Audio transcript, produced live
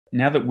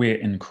now that we're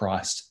in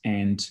Christ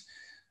and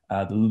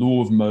the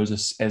law of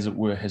Moses, as it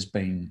were, has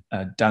been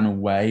done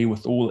away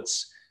with all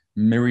its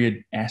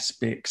myriad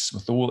aspects,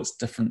 with all its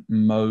different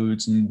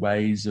modes and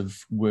ways of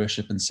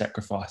worship and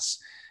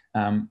sacrifice.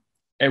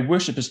 Our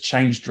worship has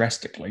changed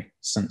drastically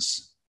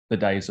since the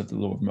days of the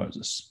law of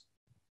Moses.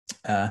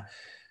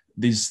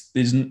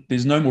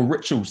 There's no more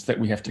rituals that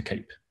we have to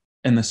keep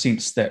in the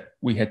sense that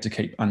we had to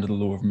keep under the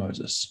law of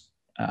Moses.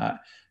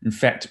 In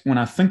fact, when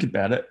I think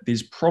about it,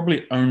 there's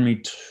probably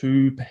only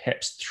 2,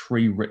 perhaps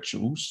 3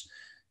 rituals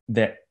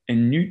that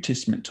in New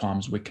Testament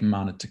times we're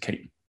commanded to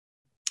keep.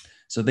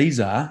 So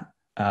these are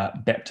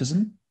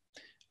baptism,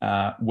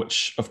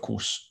 which of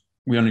course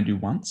we only do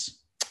once,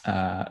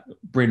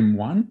 bread and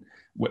wine,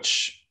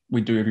 which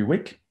we do every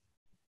week.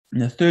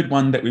 And the third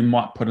one that we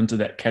might put into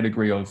that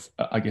category of,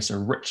 I guess, a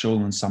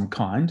ritual in some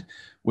kind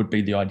would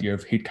be the idea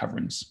of head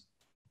coverings.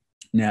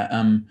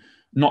 Now,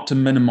 not to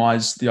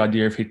minimize the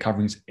idea of head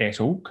coverings at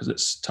all, because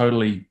it's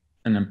totally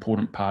an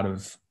important part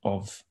of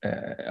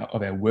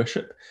our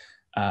worship.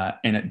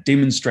 And it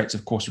demonstrates,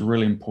 of course, a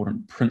really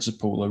important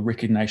principle, a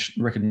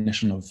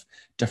recognition of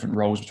different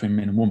roles between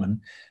men and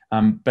women.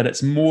 But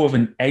it's more of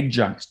an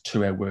adjunct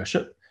to our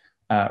worship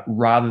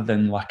rather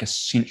than like a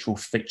central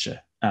feature,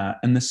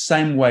 in the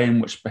same way in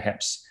which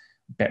perhaps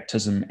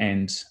baptism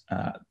and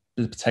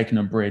the partaking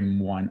of bread and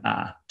wine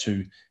are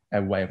to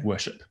our way of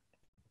worship.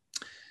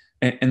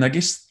 And I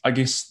guess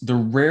the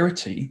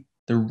rarity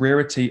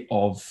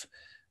of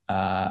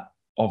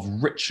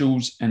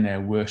rituals in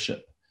our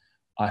worship,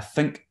 I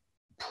think,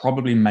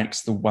 probably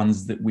makes the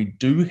ones that we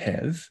do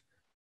have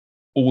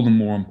all the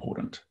more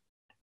important.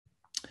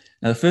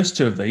 Now, the first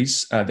 2 of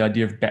these, the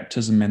idea of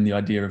baptism and the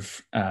idea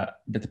of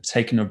the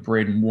taking of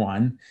bread and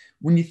wine,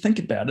 when you think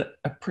about it,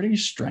 are pretty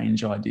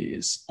strange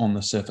ideas on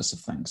the surface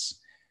of things.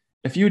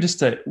 If you were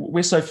just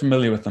we're so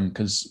familiar with them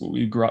because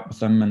we grew up with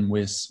them and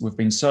we've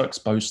been so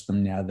exposed to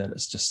them now that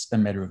it's just a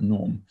matter of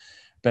norm.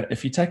 But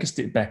if you take a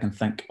step back and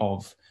think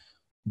of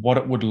what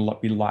it would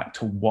be like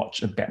to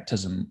watch a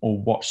baptism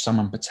or watch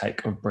someone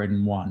partake of bread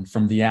and wine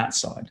from the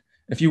outside,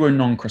 if you were a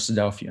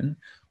non-Christadelphian,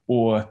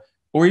 or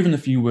even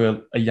if you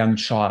were a young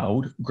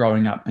child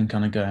growing up and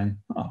kind of going,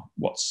 oh,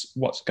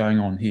 what's going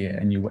on here?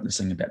 And you're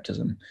witnessing a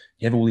baptism.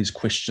 You have all these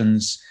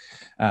questions.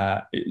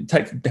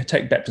 Take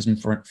baptism,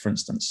 for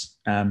instance.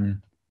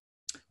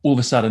 All of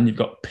a sudden, you've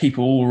got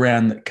people all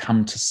around that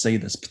come to see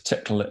this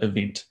particular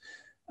event.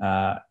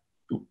 A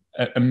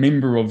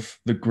member of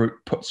the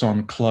group puts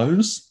on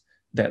clothes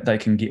that they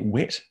can get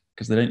wet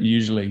because they don't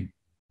usually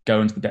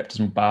go into the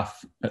baptismal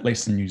bath, at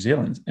least in New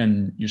Zealand,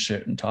 in your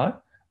shirt and tie.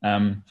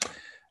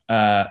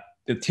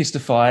 They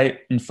testify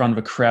in front of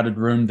a crowded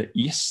room that,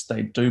 yes,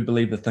 they do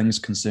believe the things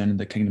concerning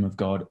the kingdom of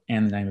God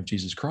and the name of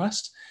Jesus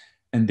Christ.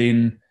 And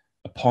then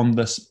upon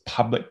this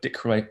public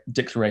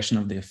declaration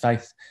of their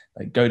faith,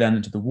 they go down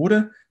into the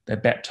water, they're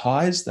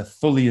baptized, they're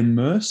fully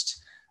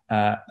immersed,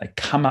 they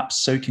come up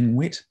soaking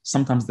wet.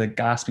 Sometimes they're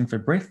gasping for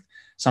breath.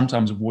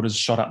 Sometimes water's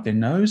shot up their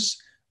nose.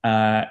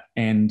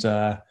 And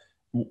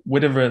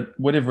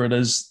whatever it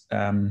is,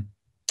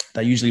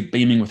 they're usually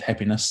beaming with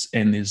happiness,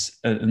 and there's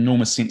an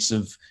enormous sense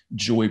of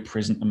joy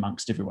present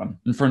amongst everyone.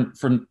 And for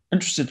an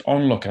interested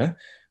onlooker,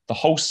 the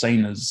whole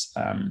scene is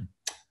a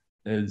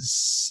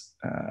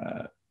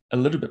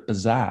little bit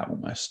bizarre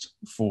almost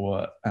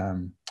for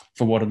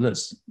what it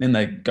is. Then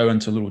they go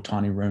into a little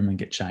tiny room and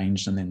get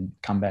changed, and then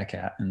come back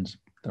out, and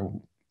they're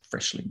all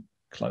freshly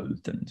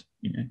clothed and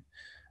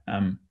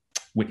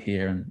wet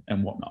hair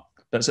and whatnot.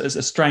 But it's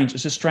a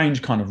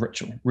strange kind of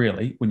ritual,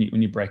 really, when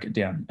you break it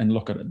down and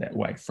look at it that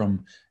way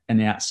from an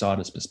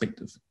outsider's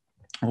perspective.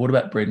 What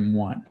about bread and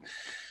wine?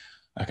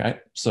 Okay,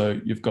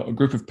 so you've got a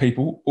group of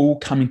people all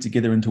coming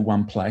together into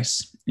one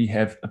place. You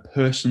have a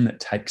person that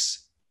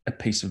takes a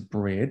piece of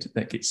bread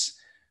that gets.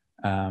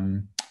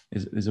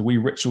 There's a wee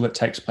ritual that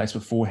takes place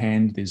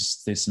beforehand.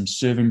 There's some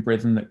serving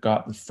brethren that go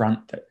up the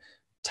front that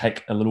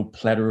take a little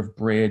platter of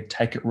bread,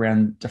 take it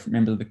around different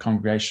members of the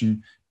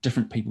congregation.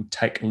 Different people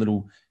take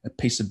a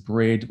piece of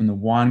bread. When the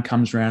wine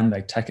comes around,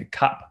 they take a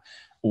cup,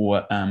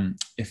 or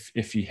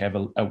if you have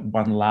a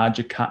one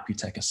larger cup, you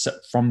take a sip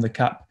from the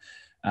cup,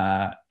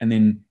 and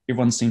then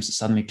everyone seems to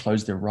suddenly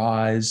close their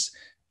eyes.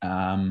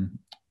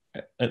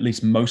 At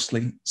least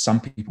mostly. Some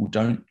people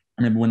don't.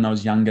 I remember when I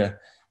was younger,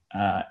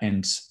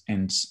 and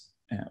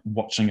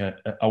watching an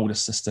older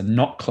sister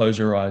not close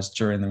her eyes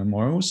during the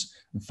memorials,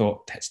 and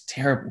thought that's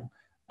terrible.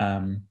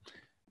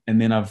 And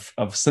then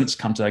I've since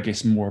come to, I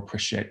guess, more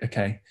appreciate,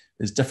 okay,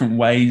 there's different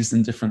ways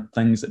and different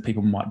things that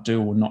people might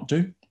do or not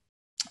do.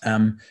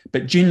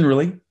 But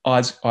generally,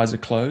 eyes are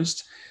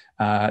closed.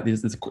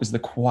 There's the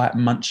quiet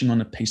munching on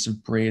a piece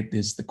of bread.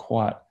 There's the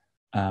quiet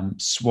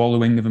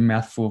swallowing of a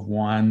mouthful of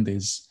wine.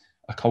 There's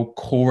a whole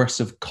chorus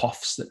of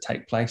coughs that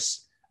take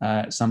place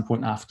at some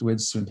point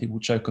afterwards when people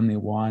choke on their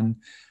wine,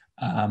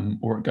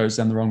 or it goes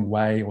down the wrong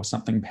way, or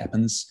something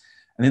happens.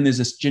 And then there's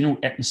this general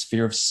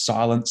atmosphere of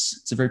silence.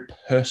 It's a very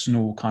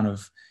personal kind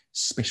of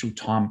special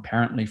time,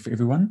 apparently, for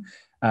everyone.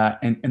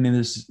 And then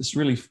there's this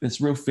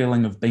real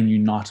feeling of being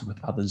united with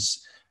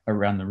others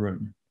around the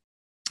room.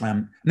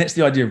 And that's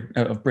the idea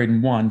of bread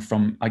and wine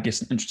from, I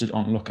guess, an interested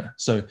onlooker.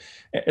 So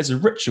as a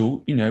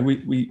ritual,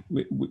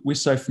 we're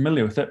so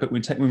familiar with it, but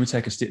when we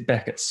take a step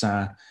back, it's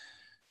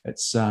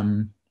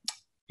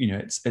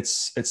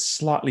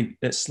slightly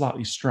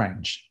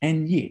strange.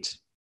 And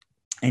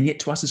yet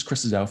to us as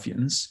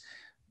Christadelphians,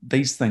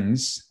 these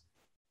things,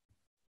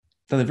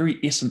 they're the very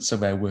essence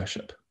of our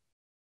worship.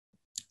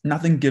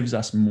 Nothing gives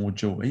us more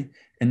joy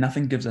and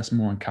nothing gives us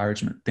more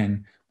encouragement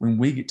than when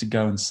we get to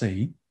go and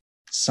see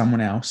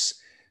someone else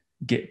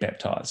get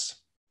baptized.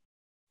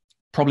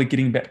 Probably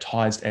getting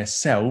baptized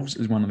ourselves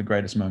is one of the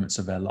greatest moments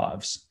of our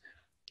lives.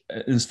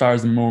 As far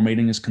as the moral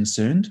meeting is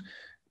concerned,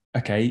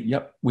 okay,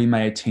 yep, we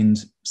may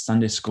attend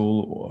Sunday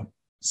school or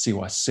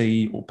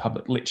CYC or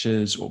public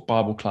lectures or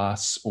Bible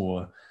class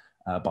or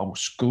Bible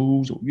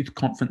schools or youth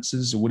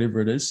conferences or whatever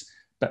it is.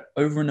 But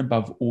over and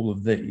above all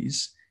of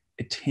these,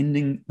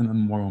 attending the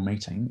memorial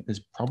meeting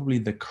is probably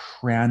the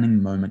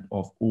crowning moment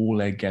of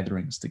all our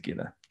gatherings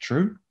together.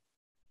 True?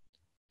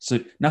 So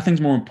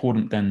nothing's more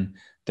important than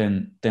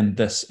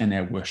this in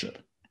our worship.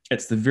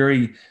 It's the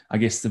very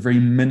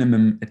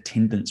minimum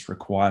attendance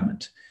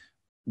requirement.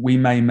 We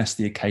may miss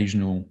the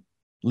occasional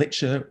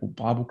lecture or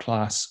Bible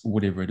class or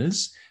whatever it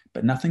is,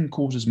 but nothing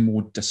causes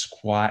more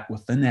disquiet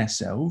within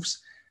ourselves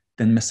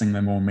than missing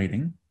the memorial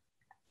meeting.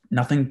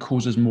 Nothing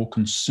causes more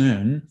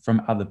concern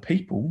from other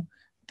people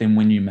than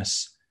when you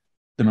miss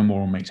the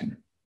memorial meeting.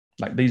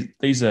 Like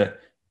these are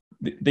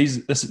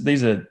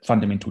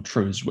fundamental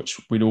truths which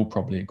we'd all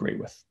probably agree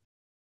with.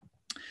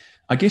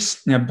 I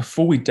guess now,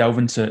 before we delve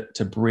into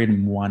bread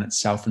and wine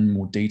itself in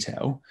more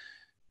detail,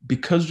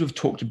 because we've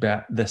talked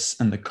about this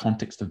in the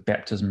context of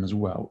baptism as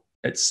well,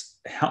 it's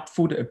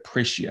helpful to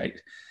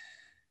appreciate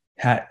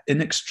how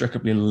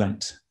inextricably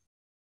linked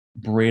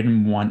bread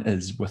and wine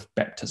is with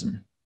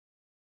baptism.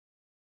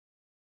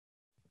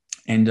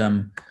 And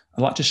I'd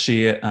like to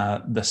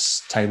share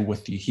this table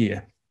with you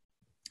here,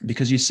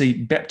 because you see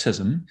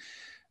baptism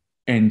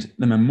and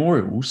the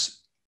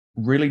memorials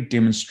really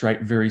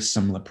demonstrate very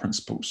similar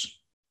principles.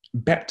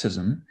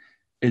 Baptism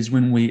is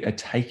when we are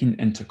taken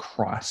into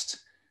Christ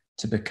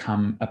to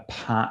become a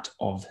part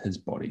of his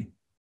body.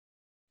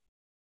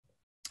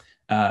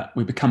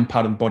 We become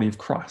part of the body of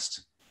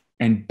Christ,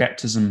 and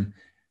baptism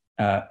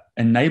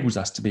enables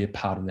us to be a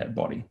part of that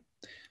body.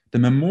 The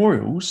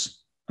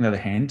memorials, on the other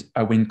hand,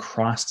 are when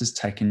Christ is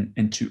taken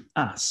into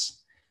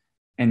us.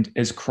 And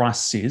as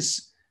Christ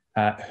says,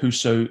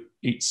 whoso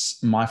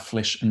eats my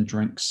flesh and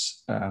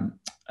drinks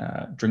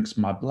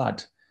my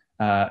blood,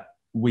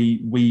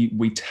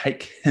 we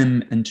take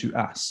him into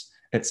us.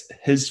 It's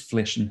his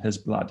flesh and his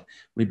blood.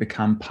 We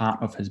become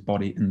part of his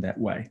body in that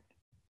way.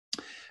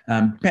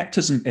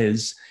 Baptism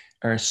is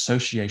our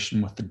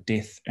association with the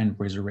death and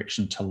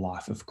resurrection to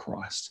life of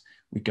Christ.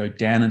 We go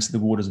down into the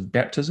waters of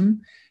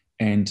baptism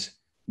and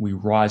we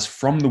rise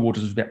from the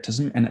waters of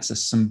baptism, and it's a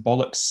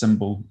symbol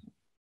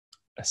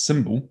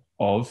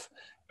of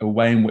a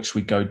way in which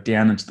we go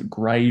down into the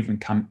grave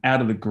and come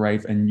out of the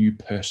grave a new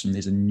person.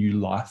 There's a new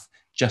life,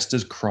 just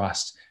as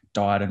Christ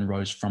died and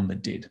rose from the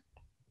dead.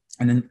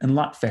 And in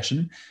like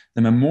fashion,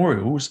 the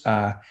memorials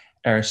are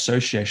our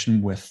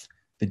association with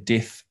the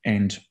death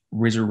and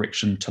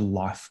resurrection to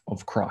life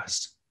of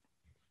Christ.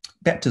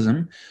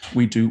 Baptism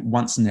we do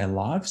once in our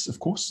lives, of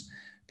course,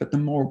 but the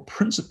moral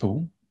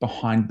principle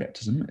behind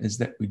baptism is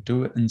that we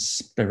do it in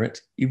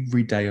spirit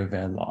every day of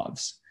our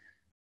lives.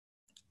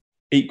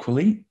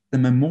 Equally, the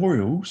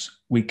memorials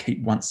we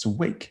keep once a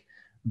week,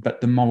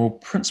 but the moral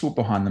principle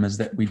behind them is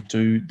that we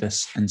do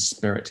this in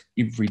spirit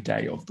every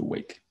day of the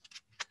week.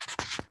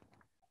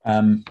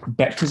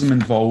 Baptism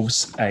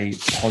involves a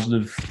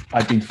positive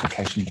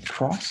identification with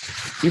Christ.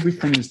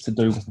 Everything is to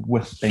do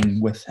with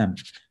being with him.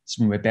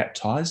 So when we're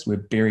baptized, we're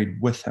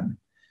buried with him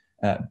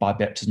by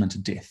baptism into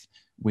death.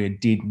 We're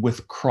dead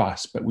with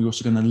Christ, but we're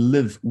also going to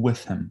live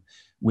with him.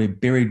 We're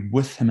buried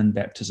with him in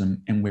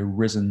baptism, and we're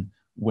risen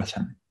with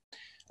him.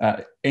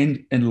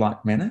 And in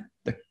like manner,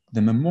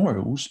 the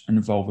memorials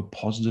involve a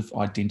positive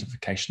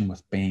identification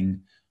with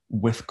being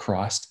with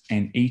Christ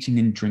and eating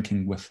and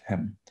drinking with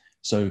him.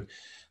 So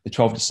the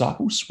 12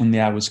 disciples, when the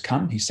hour was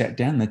come, he sat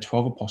down, and the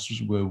 12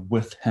 apostles were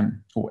with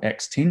him, or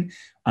Acts 10,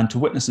 unto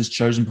witnesses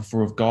chosen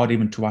before of God,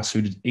 even to us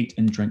who did eat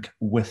and drink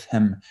with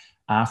him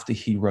after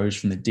he rose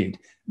from the dead.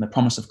 And the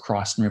promise of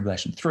Christ in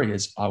Revelation 3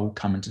 is, I will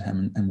come into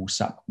him and will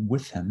sup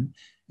with him,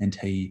 and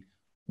he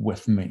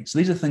with me. So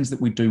these are things that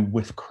we do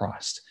with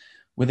Christ.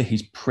 Whether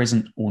he's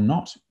present or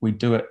not, we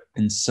do it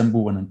in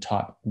symbol and in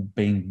type,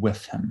 being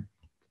with him,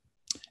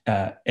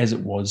 as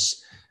it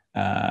was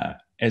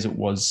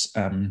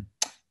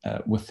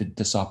with the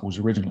disciples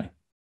originally.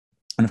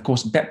 And of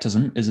course,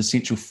 baptism is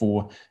essential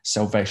for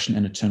salvation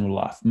and eternal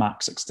life.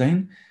 Mark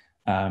 16,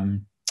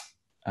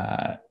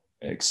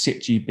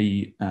 except you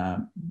be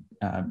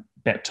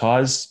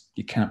baptized,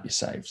 you cannot be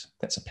saved.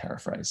 That's a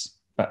paraphrase,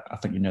 but I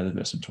think you know the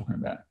verse I'm talking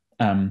about.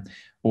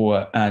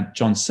 Or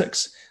John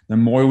 6, the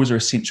memorials are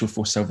essential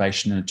for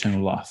salvation and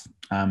eternal life.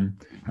 I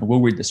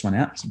will read this one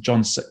out. So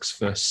John 6,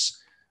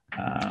 verse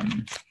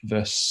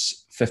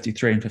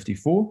 53 and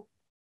 54.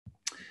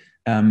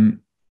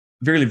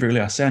 Verily, verily,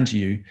 I say unto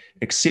you,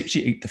 except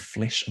ye eat the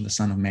flesh of the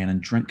Son of Man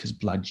and drink his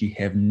blood, ye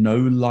have no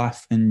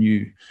life in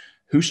you.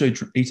 Whoso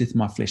eateth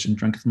my flesh and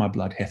drinketh my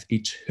blood hath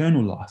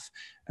eternal life,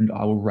 and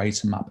I will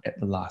raise him up at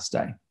the last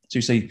day. So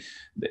you see,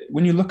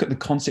 when you look at the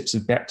concepts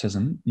of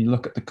baptism, you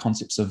look at the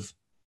concepts of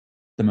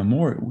the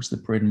memorials, the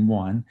bread and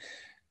wine,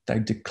 they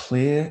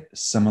declare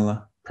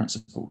similar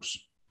principles.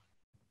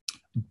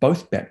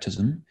 Both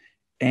baptism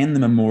and the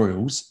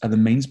memorials are the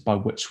means by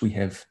which we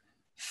have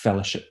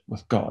fellowship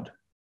with God.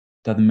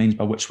 They're the means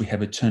by which we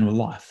have eternal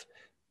life.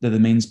 They're the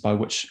means by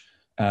which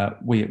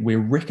we're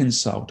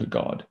reconciled to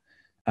God.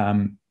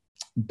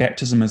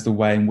 Baptism is the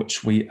way in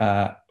which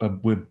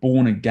we're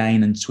born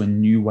again into a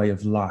new way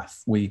of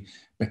life. We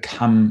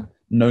become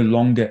no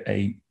longer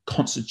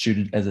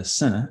constituted as a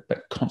sinner,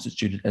 but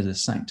constituted as a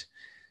saint.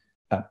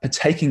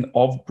 Partaking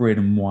of bread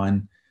and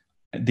wine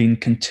then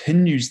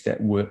continues that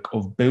work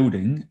of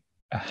building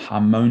a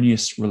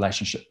harmonious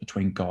relationship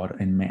between God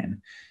and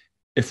man.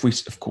 If we,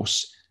 of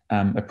course,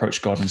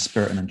 approach God in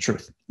spirit and in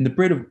truth. And the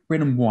bread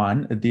and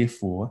wine are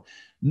therefore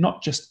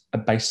not just a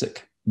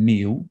basic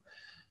meal,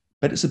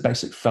 but it's a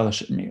basic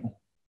fellowship meal.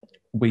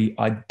 We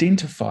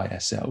identify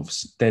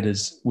ourselves, that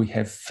is, we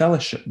have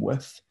fellowship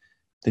with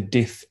the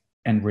death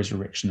and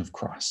resurrection of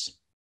Christ.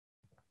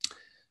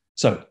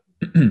 So,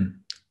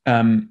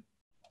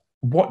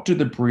 what do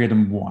the bread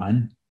and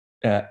wine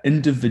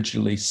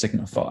individually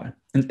signify?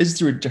 And is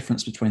there a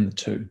difference between the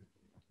two?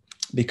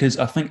 Because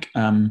I think,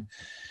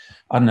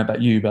 I don't know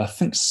about you, but I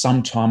think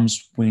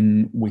sometimes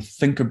when we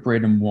think of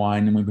bread and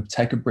wine and we would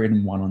take a bread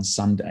and wine on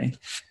Sunday,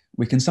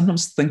 we can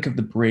sometimes think of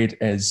the bread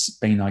as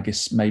being, I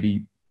guess,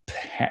 maybe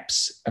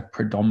perhaps a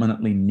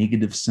predominantly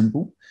negative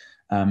symbol.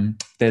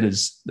 That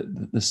is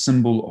the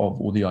symbol of,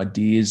 or the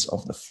ideas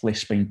of, the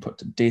flesh being put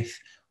to death,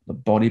 the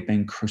body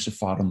being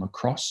crucified on the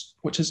cross,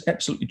 which is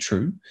absolutely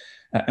true.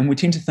 And we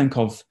tend to think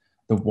of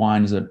the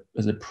wine as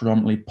a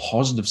predominantly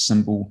positive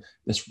symbol.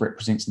 This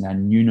represents our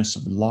newness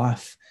of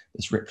life.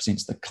 This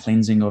represents the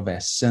cleansing of our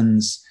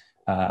sins.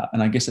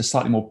 And I guess a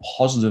slightly more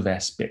positive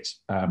aspect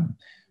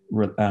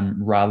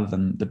rather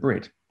than the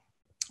bread.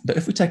 But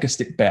if we take a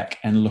step back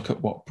and look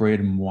at what bread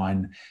and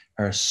wine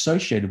are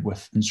associated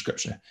with in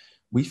Scripture,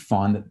 we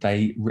find that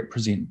they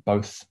represent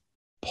both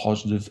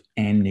positive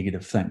and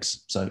negative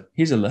things. So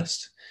here's a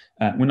list.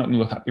 We're not going to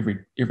look up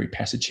every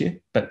passage here,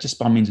 but just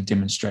by means of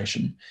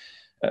demonstration.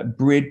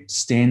 Bread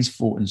stands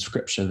for, in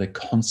Scripture, the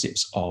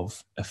concepts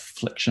of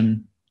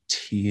affliction,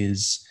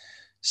 tears,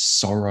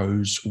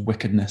 sorrows,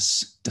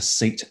 wickedness,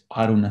 deceit,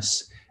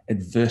 idleness,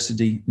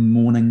 adversity,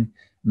 mourning,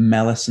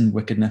 malice and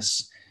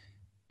wickedness.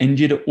 And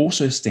yet it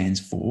also stands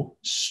for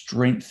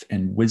strength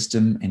and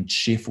wisdom and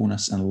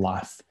cheerfulness and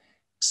life,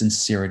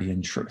 sincerity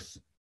and truth.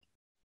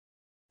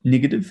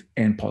 Negative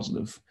and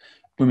positive.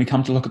 When we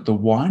come to look at the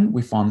wine,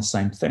 we find the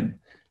same thing.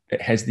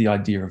 It has the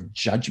idea of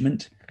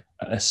judgment,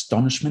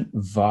 astonishment,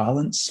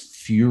 violence,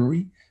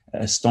 fury,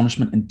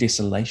 astonishment and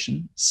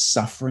desolation,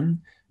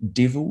 suffering,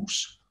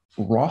 devils,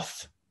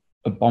 wrath,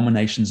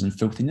 abominations and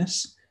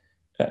filthiness.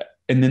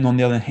 And then on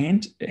the other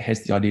hand, it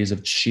has the ideas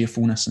of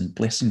cheerfulness and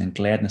blessing and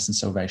gladness and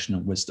salvation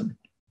and wisdom.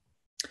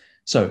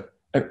 So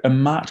a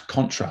marked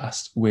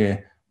contrast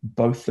where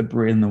both the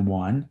bread and the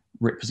wine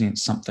represent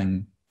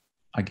something,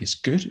 I guess,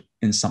 good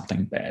and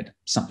something bad,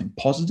 something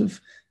positive,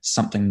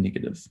 something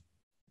negative.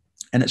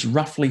 And it's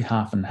roughly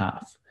half and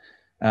half,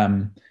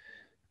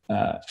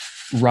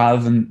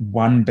 rather than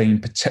one being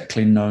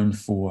particularly known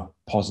for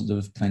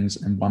positive things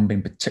and one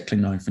being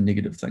particularly known for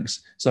negative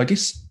things. So I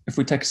guess if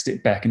we take a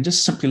step back and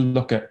just simply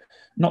look at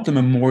not the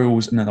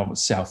memorials in and of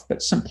itself,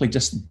 but simply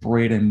just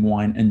bread and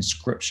wine in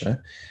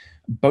Scripture,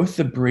 both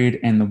the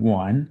bread and the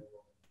wine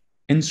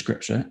in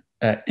Scripture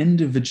are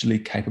individually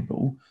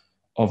capable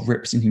of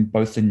representing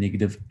both the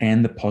negative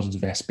and the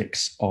positive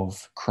aspects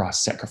of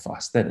Christ's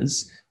sacrifice, that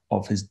is,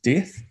 of his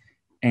death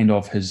and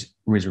of his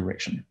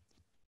resurrection.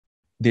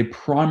 Their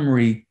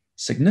primary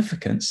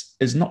significance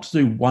is not to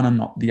do one and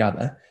not the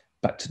other,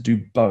 but to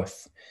do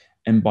both.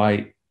 And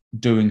by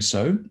doing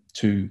so,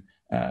 to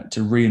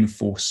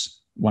reinforce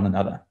one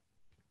another.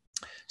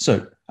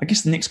 So I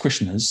guess the next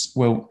question is,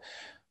 well,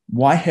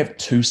 why have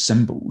two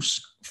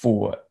symbols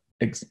for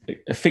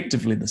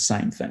effectively the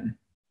same thing?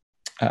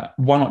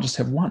 Why not just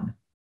have one?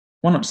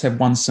 Why not just have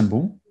one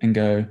symbol and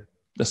go,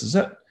 this is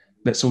it,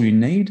 that's all you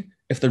need.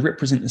 If they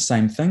represent the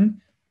same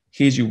thing,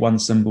 here's your one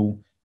symbol,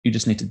 you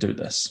just need to do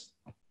this.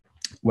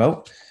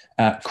 Well,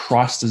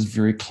 Christ is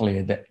very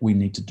clear that we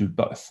need to do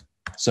both.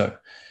 So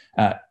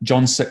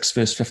John 6,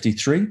 verse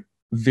 53,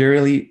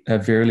 verily,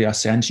 verily, I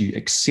say unto you,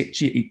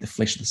 except ye eat the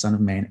flesh of the Son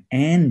of Man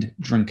and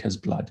drink his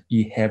blood,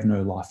 ye have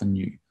no life in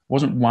you. It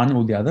wasn't one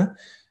or the other,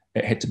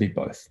 it had to be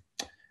both.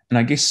 And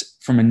I guess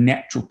from a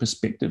natural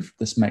perspective,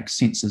 this makes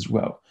sense as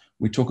well.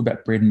 We talk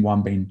about bread and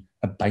wine being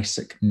a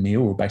basic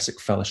meal or basic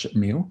fellowship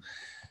meal.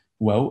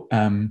 Well,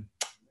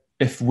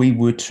 if we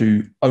were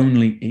to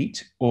only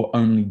eat or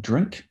only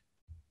drink,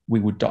 we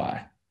would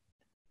die.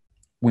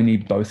 We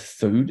need both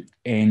food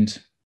and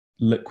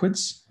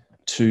liquids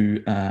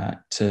to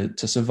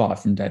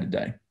survive from day to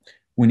day.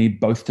 We need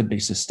both to be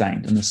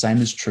sustained, and the same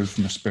is true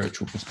from a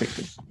spiritual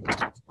perspective.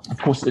 Of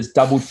course, it's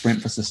doubled for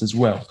emphasis as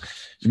well.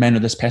 You may know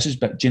this passage,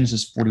 but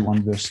Genesis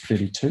 41, verse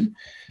 32,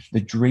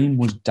 the dream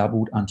was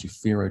doubled unto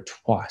Pharaoh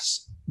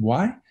twice.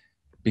 Why?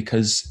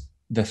 Because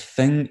the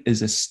thing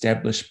is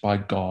established by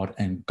God,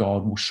 and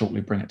God will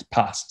shortly bring it to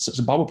pass. So it's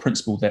a Bible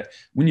principle that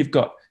when you've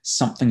got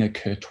something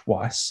occur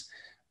twice,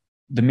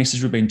 the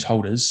message we're being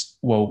told is,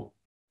 well,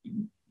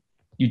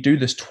 you do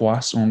this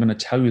twice, or I'm going to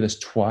tell you this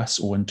twice,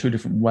 or in two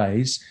different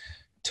ways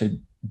to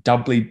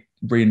doubly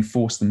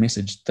reinforce the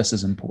message. This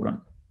is important.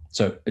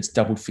 So it's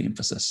doubled for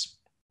emphasis.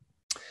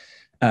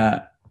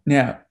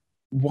 Now,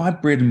 why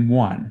bread and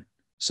wine?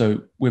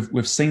 So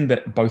we've seen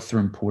that both are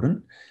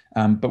important,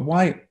 but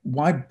why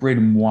bread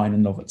and wine in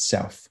and of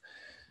itself?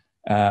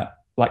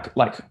 Like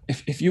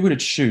if you were to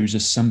choose a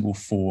symbol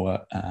for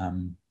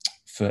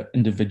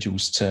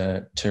individuals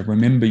to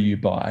remember you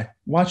by,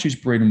 why choose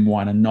bread and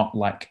wine and not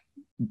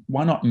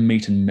why not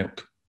meat and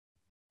milk,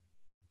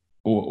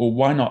 or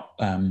why not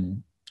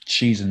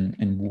cheese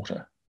and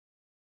water?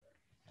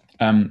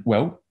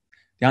 Well,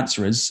 the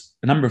answer is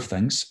a number of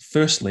things.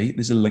 Firstly,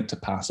 there's a link to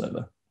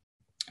Passover.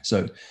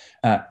 So,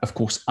 of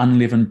course,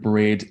 unleavened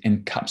bread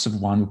and cups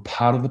of wine were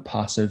part of the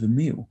Passover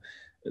meal.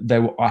 They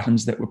were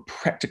items that were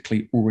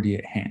practically already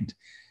at hand.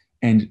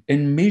 And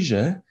in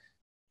measure,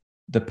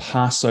 the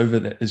Passover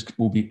that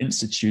will be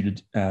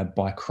instituted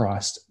by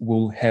Christ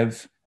will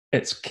have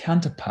its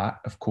counterpart,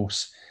 of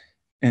course,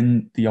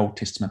 in the Old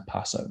Testament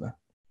Passover.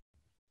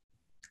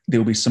 There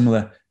will be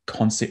similar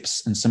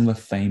concepts and similar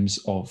themes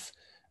of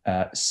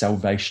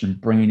salvation,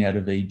 bringing out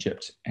of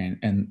Egypt,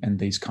 and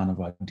these kind of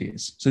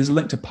ideas. So there's a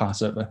link to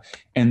Passover,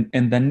 and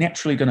they're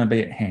naturally going to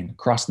be at hand.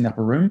 Christ in the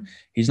upper room,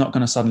 he's not going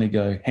to suddenly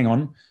go, hang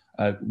on,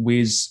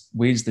 where's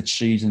the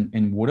cheese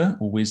and water,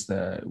 or where's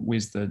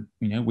the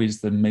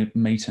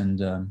meat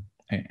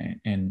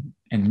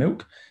and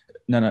milk?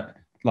 No,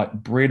 like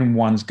bread and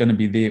wine is going to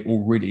be there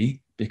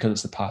already because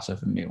it's the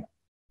Passover meal.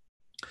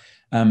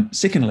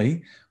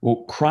 Secondly,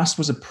 well, Christ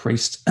was a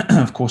priest,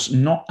 of course,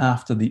 not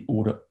after the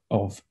order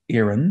of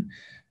Aaron,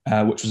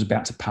 which was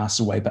about to pass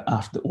away, but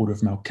after the order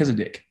of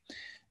Melchizedek.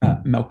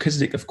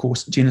 Melchizedek, of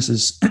course,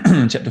 Genesis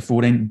chapter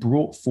 14,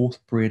 brought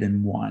forth bread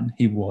and wine.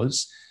 He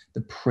was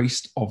the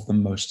priest of the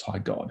Most High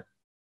God.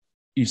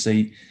 You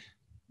see,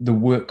 the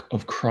work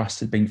of Christ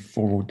had been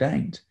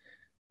foreordained.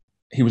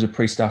 He was a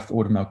priest after the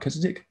order of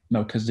Melchizedek.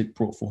 Melchizedek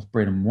brought forth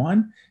bread and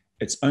wine.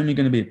 It's only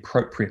going to be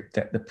appropriate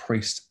that the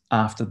priest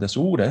after this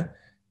order,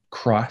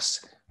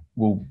 Christ,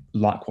 will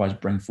likewise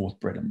bring forth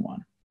bread and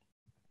wine.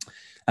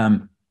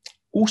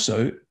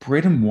 Also,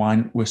 bread and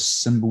wine were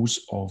symbols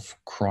of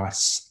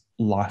Christ's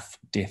life,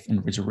 death,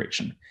 and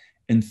resurrection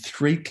in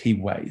three key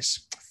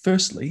ways.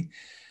 Firstly,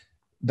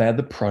 they're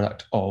the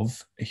product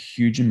of a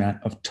huge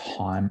amount of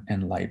time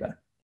and labor.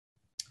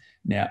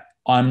 Now,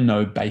 I'm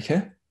no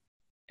baker,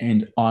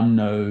 and I'm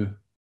no,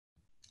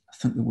 I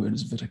think the word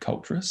is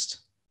viticulturist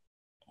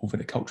or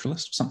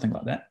viticulturalist, something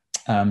like that.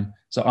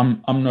 So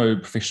I'm no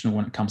professional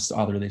when it comes to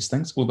either of these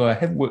things, although I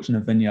have worked in a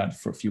vineyard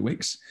for a few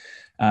weeks,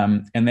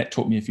 and that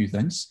taught me a few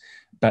things.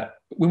 But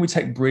when we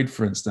take bread,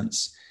 for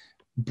instance,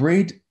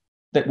 bread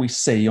that we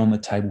see on the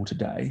table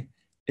today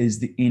is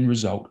the end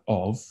result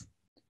of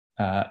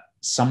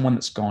someone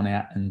that's gone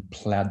out and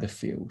ploughed the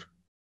field.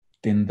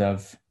 Then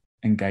they've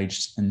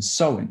engaged in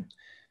sowing,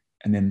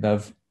 and then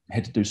they've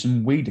had to do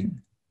some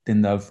weeding.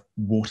 Then they've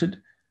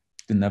watered,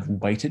 then they've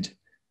waited,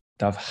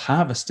 they've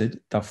harvested,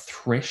 they've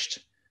threshed,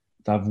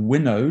 they've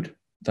winnowed,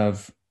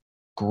 they've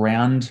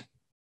ground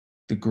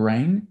the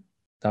grain,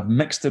 they've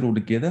mixed it all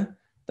together,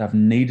 they've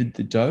kneaded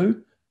the dough,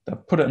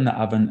 they've put it in the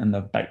oven, and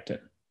they've baked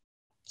it.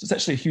 So it's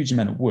actually a huge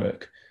amount of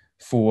work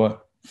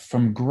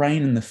from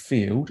grain in the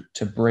field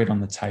to bread on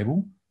the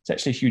table. It's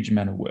actually a huge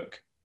amount of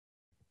work.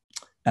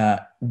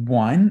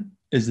 Wine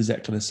is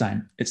exactly the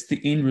same. It's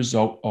the end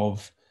result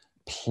of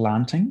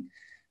planting,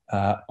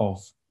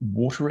 of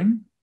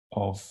watering,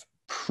 of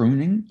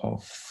pruning,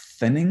 of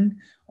thinning,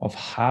 of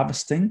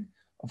harvesting,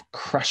 of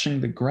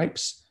crushing the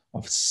grapes,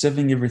 of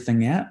sieving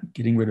everything out,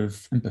 getting rid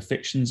of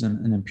imperfections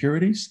and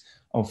impurities,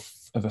 of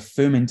a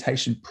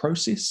fermentation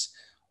process,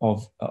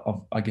 of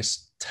I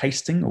guess,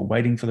 tasting or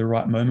waiting for the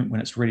right moment when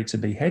it's ready to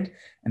be had,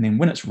 and then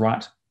when it's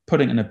right,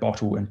 putting it in a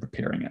bottle and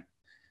preparing it.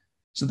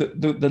 So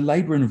the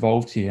labor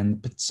involved here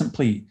and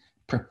simply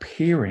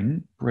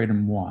preparing bread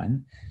and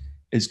wine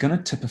is going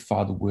to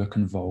typify the work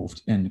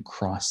involved in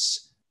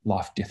Christ's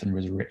life, death, and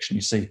resurrection.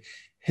 You see,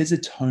 his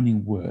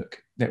atoning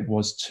work that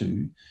was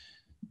to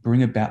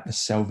bring about the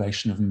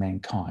salvation of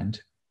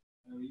mankind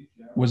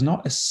was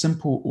not a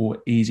simple or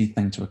easy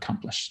thing to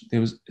accomplish.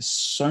 There was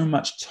so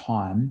much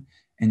time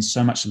and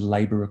so much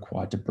labor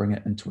required to bring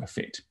it into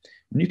effect.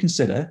 When you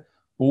consider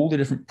all the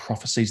different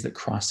prophecies that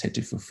Christ had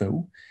to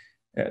fulfill,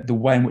 the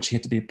way in which he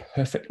had to be a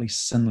perfectly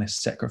sinless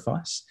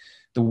sacrifice,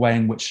 the way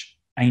in which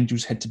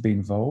angels had to be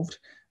involved,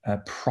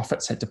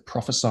 prophets had to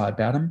prophesy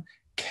about him,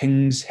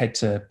 kings had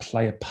to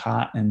play a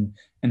part in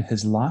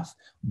his life,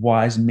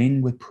 wise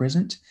men were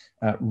present,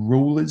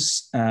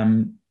 rulers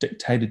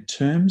dictated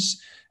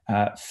terms,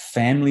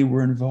 family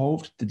were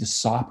involved. The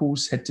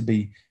disciples had to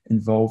be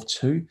involved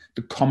too.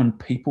 The common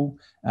people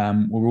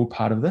were all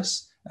part of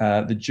this.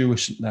 The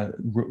Jewish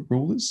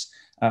rulers,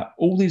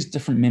 all these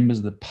different members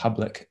of the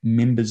public,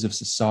 members of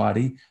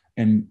society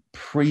in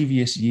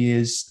previous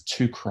years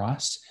to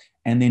Christ,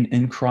 and then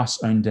in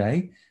Christ's own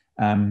day,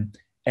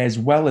 as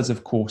well as,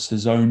 of course,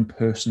 his own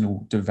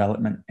personal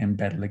development and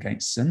battle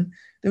against sin.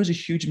 There was a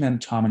huge amount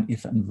of time and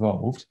effort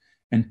involved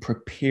in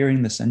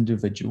preparing this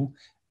individual,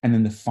 and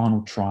then the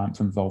final triumph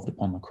involved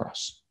upon the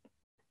cross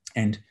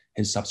and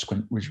his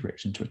subsequent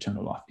resurrection to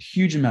eternal life. A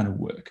huge amount of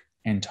work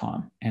and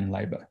time and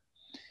labor,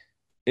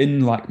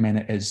 in like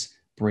manner as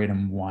bread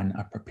and wine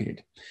are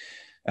prepared.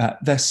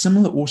 They're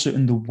similar also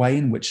in the way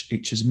in which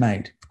each is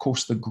made. Of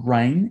course, the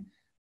grain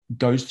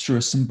goes through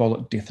a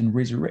symbolic death and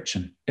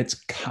resurrection. It's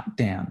cut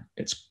down,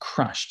 it's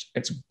crushed,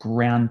 it's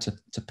ground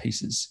to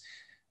pieces,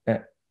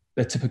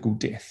 a typical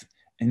death.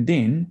 And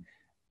then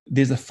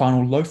there's a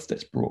final loaf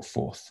that's brought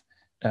forth.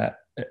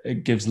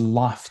 It gives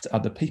life to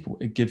other people.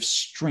 It gives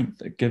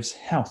strength. It gives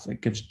health.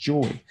 It gives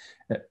joy,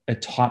 a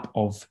type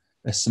of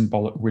a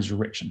symbolic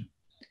resurrection.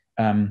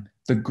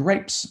 The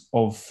grapes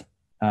of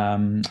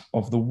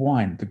the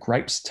wine, the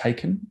grapes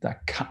taken,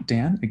 they're cut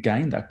down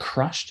again, they're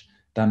crushed,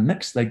 they're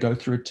mixed, they go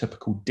through a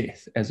typical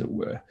death, as it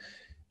were.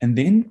 And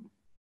then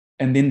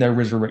they're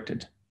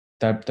resurrected.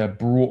 They're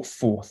brought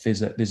forth.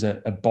 There's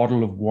a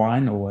bottle of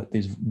wine, or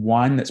there's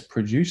wine that's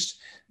produced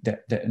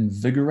that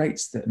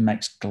invigorates, that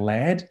makes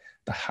glad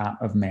the heart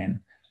of man.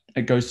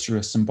 It goes through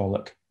a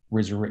symbolic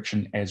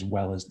resurrection as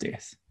well as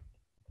death.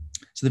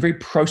 So the very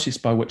process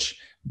by which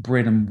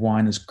bread and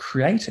wine is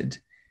created,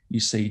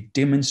 you see,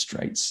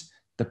 demonstrates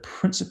the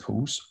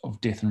principles of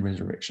death and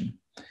resurrection.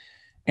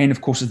 And of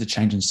course, is the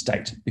change in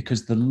state,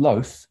 because the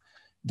loaf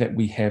that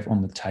we have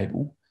on the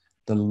table,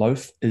 the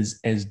loaf is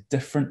as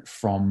different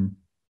from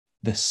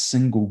the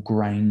single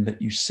grain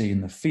that you see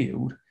in the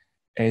field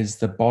as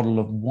the bottle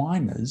of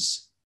wine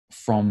is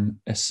from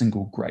a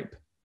single grape.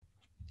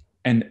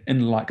 And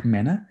in like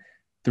manner,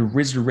 the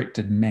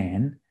resurrected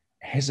man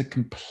has a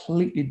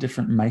completely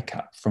different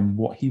makeup from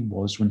what he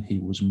was when he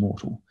was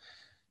mortal.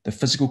 The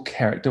physical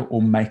character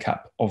or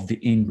makeup of the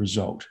end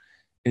result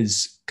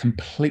is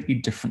completely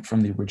different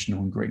from the original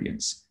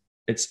ingredients.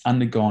 It's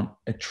undergone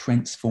a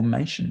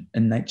transformation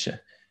in nature,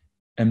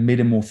 a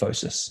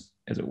metamorphosis,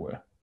 as it were.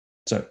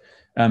 So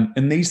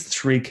in these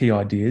three key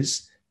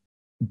ideas,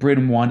 bread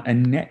and wine are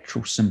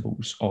natural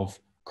symbols of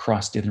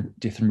Christ's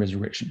death and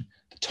resurrection.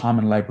 The time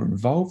and labor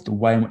involved, the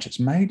way in which it's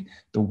made,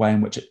 the way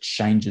in which it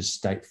changes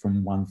state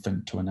from one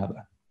thing to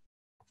another.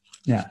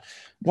 Now,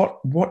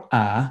 what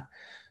are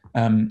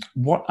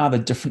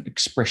the different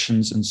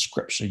expressions in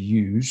Scripture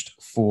used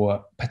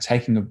for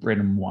partaking of bread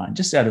and wine?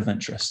 Just out of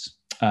interest,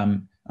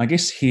 I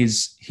guess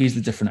here's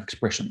the different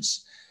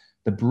expressions.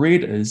 The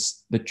bread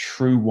is the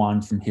true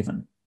wine from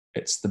heaven.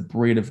 It's the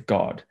bread of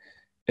God.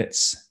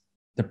 It's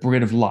the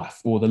bread of life,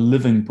 or the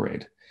living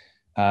bread.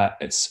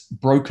 It's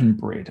broken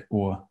bread,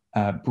 or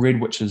bread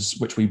which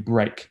we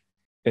break.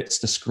 It's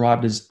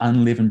described as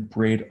unleavened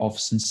bread of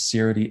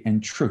sincerity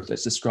and truth.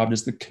 It's described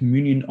as the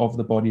communion of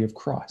the body of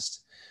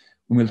Christ.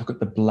 When we look at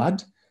the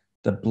blood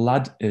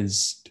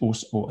is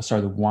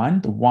also, the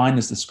wine. The wine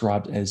is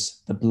described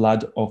as the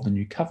blood of the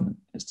new covenant.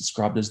 It's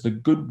described as the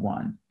good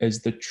wine,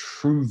 as the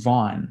true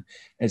vine,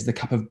 as the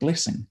cup of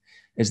blessing,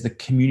 as the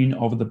communion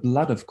of the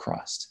blood of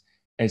Christ,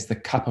 as the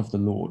cup of the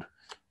Lord.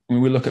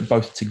 When we look at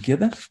both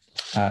together,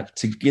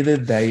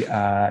 they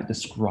are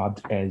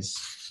described as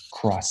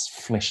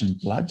Christ's flesh and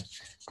blood,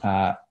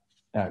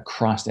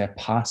 Christ our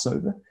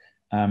Passover,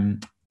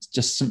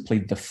 just simply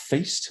the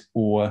feast,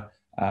 or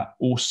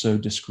also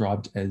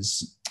described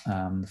as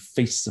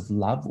feasts of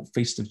love or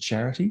feast of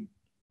charity.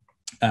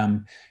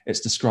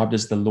 It's described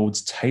as the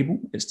Lord's table.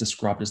 It's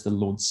described as the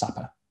Lord's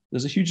Supper.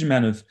 There's a huge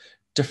amount of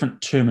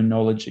different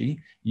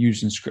terminology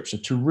used in Scripture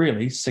to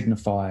really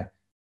signify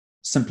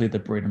simply the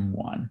bread and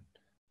wine.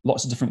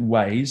 Lots of different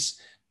ways,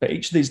 but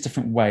each of these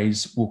different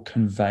ways will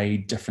convey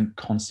different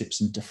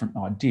concepts and different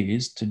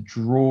ideas to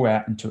draw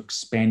out and to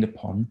expand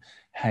upon,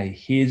 hey,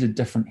 here's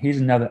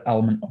another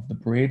element of the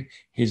bread,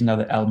 here's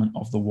another element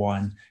of the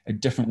wine, a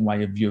different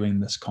way of viewing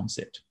this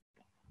concept.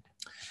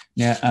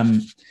 Now,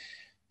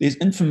 there's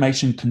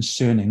information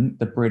concerning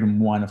the bread and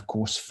wine, of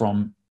course,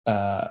 from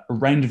a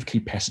range of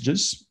key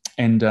passages.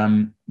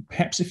 And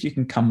perhaps if you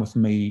can come with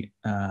me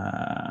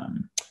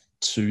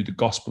to the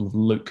Gospel of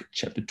Luke,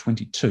 chapter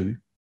 22,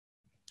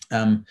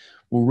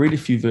 we'll read a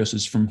few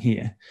verses from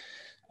here.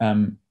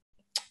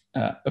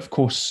 Of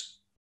course,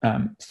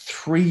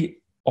 3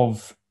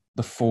 of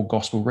the 4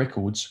 Gospel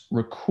records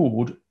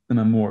record the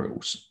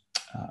memorials: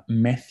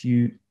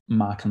 Matthew,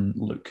 Mark, and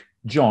Luke.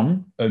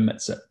 John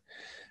omits it.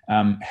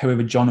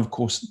 However, John, of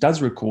course,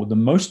 does record the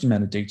most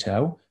amount of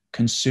detail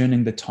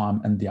concerning the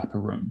time in the upper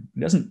room. It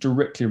doesn't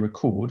directly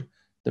record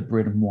the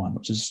bread and wine,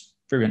 which is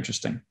very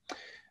interesting.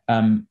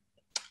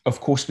 Of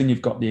course, then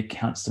you've got the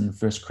accounts in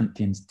 1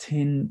 Corinthians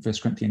 10, 1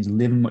 Corinthians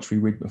 11, which we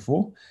read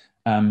before.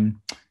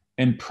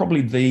 And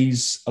probably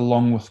these,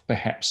 along with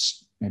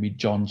perhaps maybe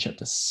John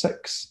chapter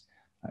 6,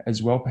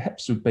 as well,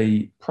 perhaps would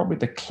be probably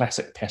the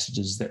classic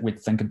passages that we'd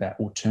think about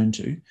or turn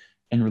to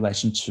in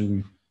relation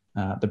to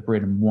the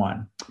bread and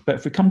wine. But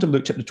if we come to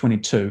Luke chapter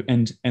 22,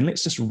 and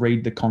let's just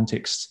read the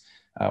context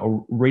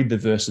or read the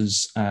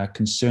verses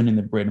concerning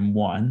the bread and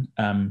wine.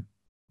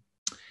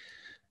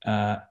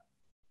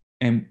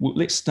 And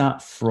let's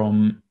start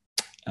from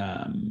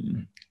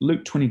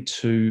Luke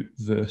 22,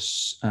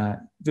 verse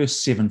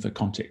 7 for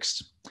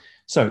context.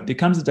 So there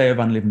comes the day of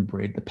unleavened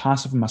bread. The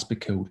Passover must be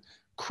killed.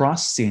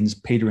 Christ sends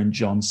Peter and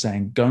John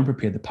saying, go and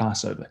prepare the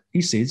Passover.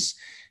 He says,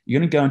 you're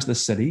going to go into the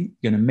city.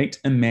 You're going to meet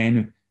a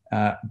man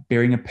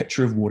bearing a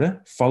pitcher of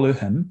water. Follow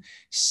him.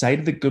 Say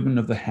to the goodman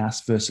of the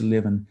house, verse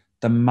 11,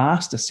 the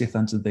master saith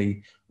unto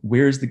thee,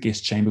 where is the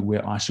guest chamber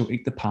where I shall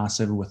eat the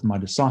Passover with my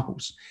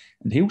disciples?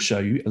 And he'll show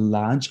you a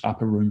large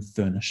upper room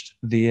furnished.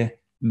 There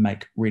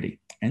make ready.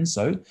 And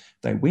so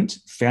they went,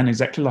 found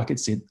exactly like it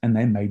said, and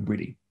they made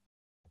ready.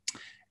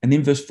 And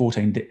then verse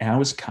 14, the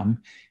hours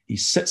come, he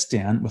sits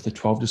down with the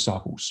 12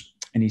 disciples,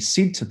 and he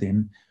said to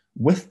them,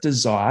 with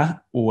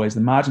desire, or as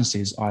the margin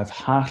says, I have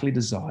heartily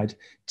desired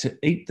to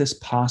eat this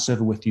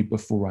Passover with you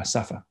before I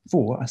suffer.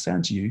 For I say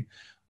unto you,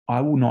 I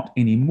will not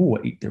any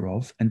more eat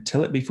thereof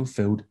until it be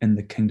fulfilled in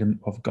the kingdom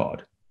of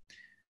God.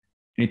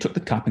 And he took the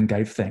cup and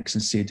gave thanks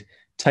and said,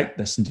 take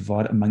this and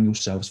divide it among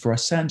yourselves. For I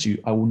say unto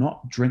you, I will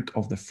not drink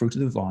of the fruit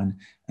of the vine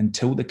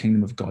until the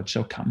kingdom of God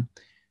shall come.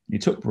 And he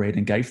took bread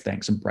and gave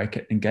thanks and brake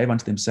it and gave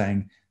unto them,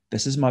 saying,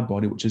 this is my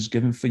body which is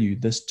given for you.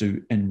 This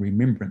do in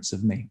remembrance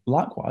of me.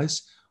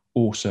 Likewise,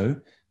 also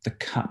the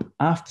cup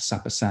after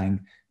supper, saying,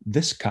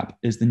 this cup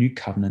is the new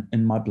covenant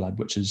in my blood,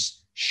 which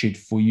is shed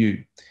for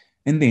you.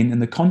 And then in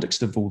the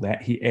context of all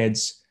that, he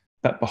adds,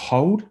 but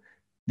behold,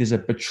 there's a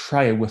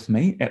betrayer with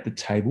me at the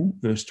table,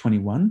 verse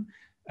 21.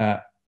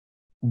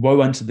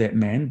 Woe unto that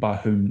man by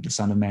whom the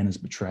Son of Man is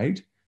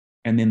betrayed.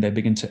 And then they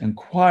begin to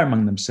inquire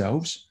among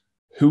themselves,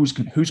 who's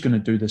going to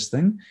do this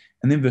thing?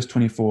 And then verse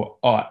 24,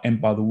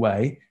 and by the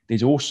way,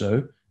 there's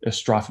also a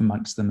strife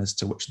amongst them as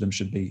to which of them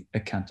should be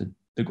accounted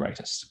the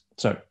greatest.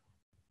 So,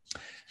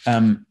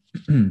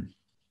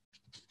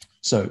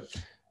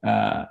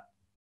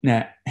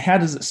 now, how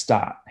does it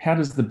start? How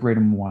does the bread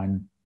and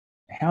wine,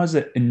 how is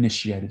it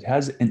initiated? How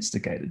is it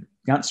instigated?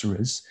 The answer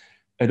is,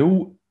 it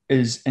all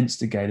is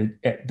instigated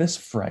at this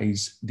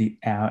phrase, the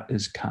hour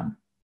is come.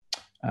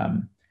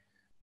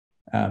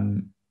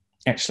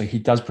 Actually, he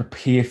does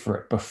prepare for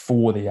it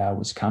before the hour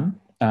was come.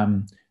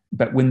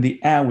 But when the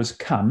hour was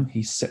come,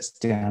 he sits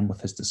down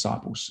with his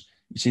disciples.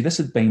 You see, this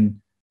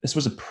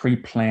was a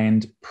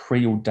pre-planned,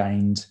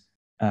 preordained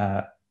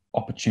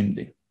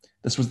opportunity.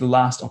 This was the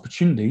last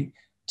opportunity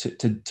to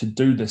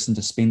do this and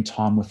to spend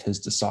time with his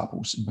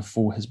disciples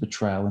before his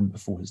betrayal and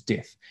before his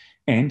death.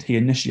 And he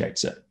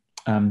initiates it.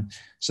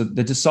 So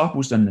the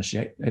disciples don't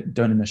initiate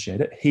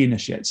it. He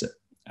initiates it.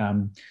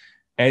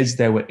 As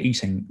they were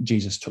eating,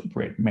 Jesus took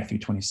bread. Matthew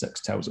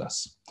 26 tells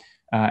us.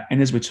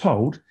 And as we're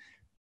told,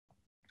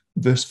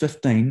 verse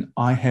 15,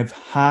 I have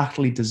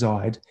heartily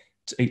desired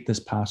to eat this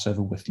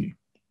Passover with you.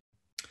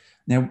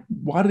 Now,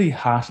 why did he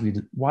heartily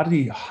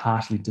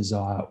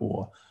desire,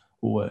 or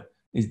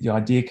is the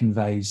idea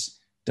conveys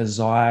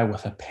desire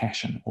with a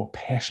passion, or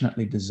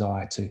passionately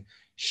desire to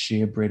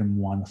share bread and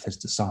wine with his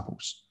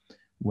disciples?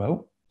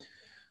 Well,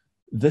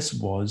 this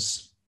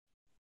was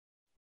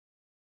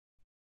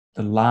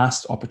the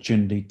last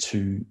opportunity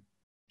to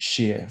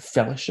share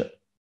fellowship,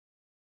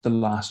 the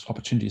last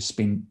opportunity to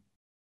spend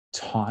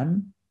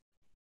time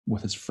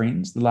with his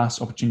friends, the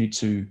last opportunity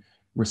to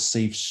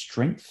receive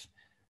strength,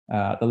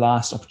 the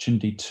last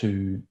opportunity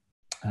to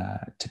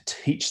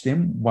teach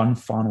them one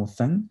final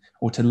thing,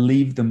 or to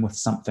leave them with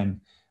something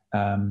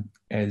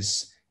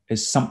as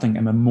something,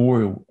 a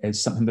memorial,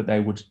 as something that they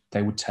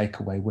would take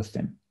away with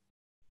them.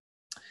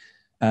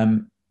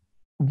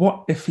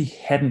 What if he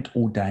hadn't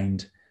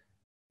ordained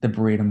the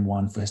bread and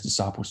wine for his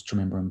disciples to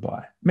remember him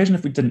by? Imagine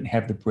if we didn't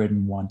have the bread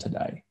and wine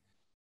today.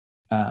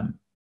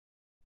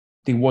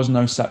 There was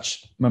no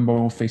such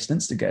memorial feast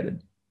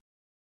instigated.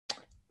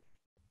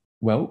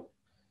 Well,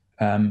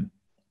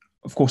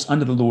 of course,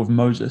 under the law of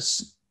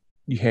Moses,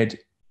 you had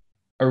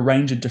a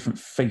range of different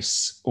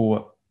feasts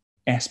or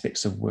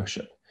aspects of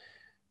worship.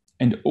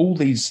 And all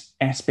these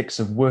aspects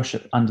of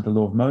worship under the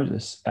law of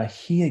Moses are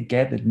here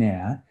gathered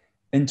now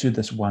into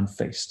this one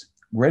feast.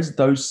 Whereas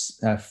those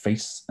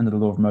feasts under the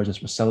law of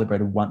Moses were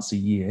celebrated once a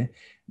year,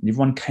 and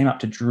everyone came up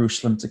to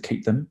Jerusalem to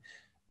keep them,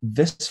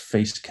 this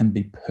feast can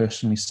be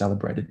personally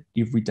celebrated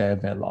every day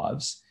of our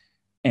lives,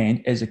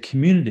 and as a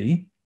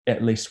community,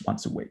 at least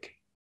once a week.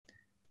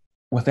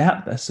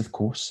 Without this, of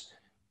course,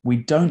 we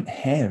don't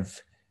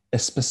have a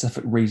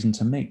specific reason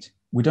to meet.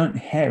 We don't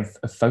have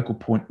a focal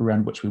point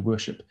around which we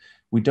worship.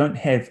 We don't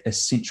have a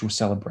central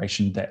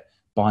celebration that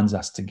binds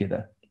us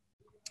together.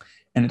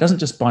 And it doesn't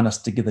just bind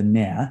us together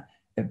now,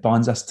 it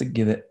binds us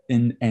together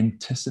in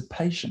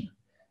anticipation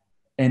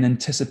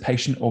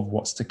of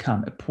what's to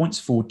come. It points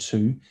forward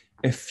to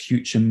a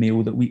future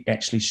meal that we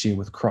actually share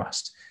with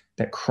Christ,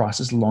 that Christ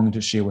is longing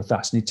to share with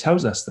us. And he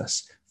tells us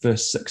this,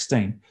 verse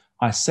 16,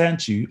 I say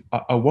unto you,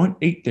 I won't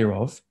eat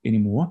thereof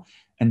anymore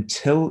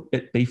until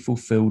it be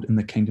fulfilled in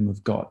the kingdom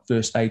of God.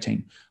 Verse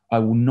 18, I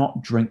will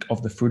not drink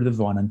of the fruit of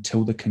the vine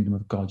until the kingdom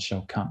of God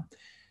shall come.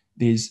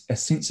 There's a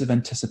sense of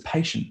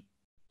anticipation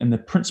in the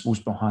principles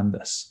behind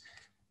this,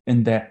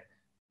 in that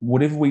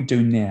whatever we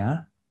do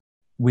now,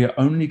 we're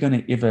only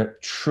going to ever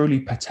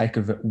truly partake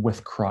of it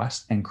with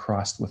Christ and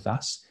Christ with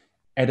us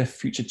at a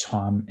future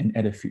time and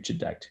at a future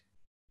date.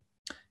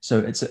 So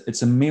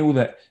it's a meal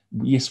that,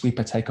 yes, we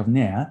partake of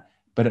now,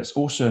 but it's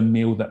also a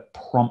meal that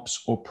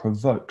prompts or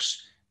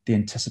provokes the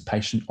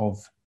anticipation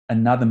of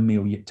another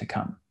meal yet to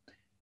come.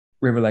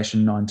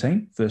 Revelation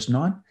 19, verse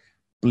 9,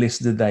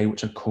 blessed are they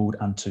which are called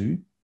unto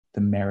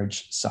the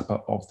marriage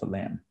supper of the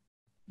Lamb.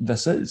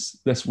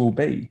 This will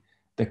be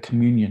the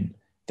communion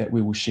that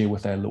we will share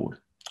with our Lord.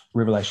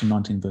 Revelation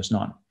 19, verse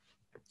 9.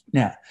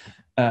 Now,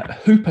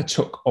 who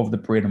partook of the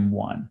bread and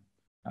wine?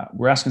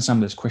 We're asking some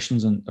of those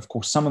questions, and of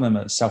course, some of them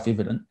are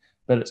self-evident,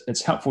 but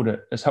it's helpful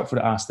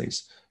to ask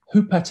these.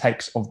 Who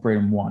partakes of bread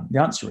and wine?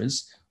 The answer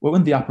is, well,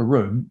 in the upper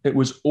room, it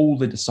was all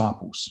the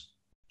disciples.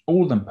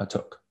 All of them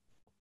partook.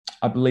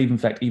 I believe, in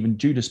fact, even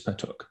Judas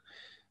partook.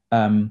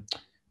 When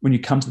you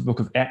come to the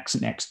book of Acts,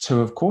 in Acts 2,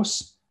 of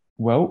course,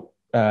 well,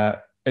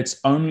 it's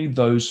only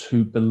those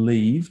who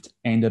believed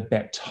and are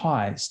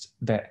baptized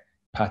that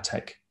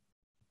partake.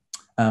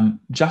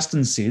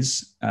 Justin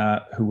says,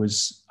 who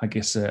was, I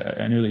guess,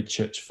 an early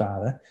church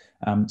father,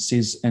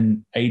 says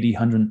in AD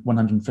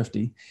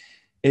 150,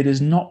 it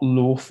is not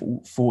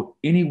lawful for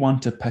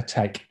anyone to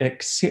partake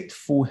except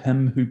for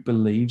him who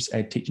believes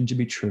a teaching to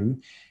be true,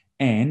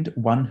 and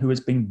one who has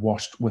been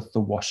washed with the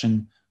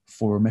washing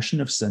for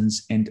remission of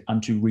sins and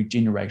unto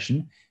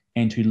regeneration,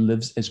 and who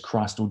lives as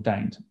Christ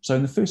ordained. So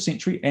in the first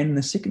century and in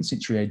the second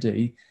century AD,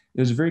 there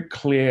was a very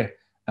clear,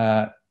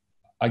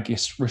 I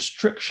guess,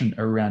 restriction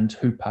around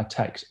who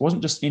partakes. It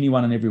wasn't just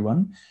anyone and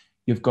everyone.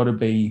 You've got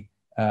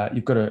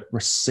to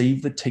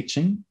receive the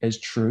teaching as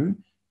true.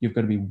 You've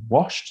got to be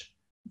washed.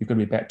 You've got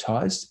to be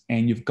baptized,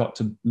 and you've got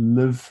to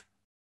live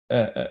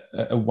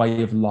a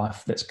way of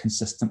life that's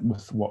consistent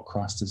with what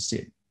Christ has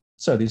said.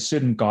 So there's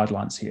certain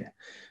guidelines here.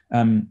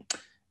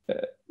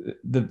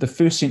 The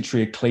first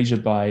century ecclesia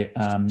by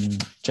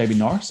J.B.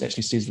 Norris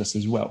actually says this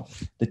as well.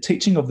 The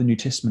teaching of the New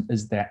Testament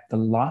is that the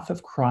life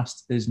of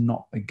Christ is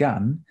not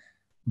begun,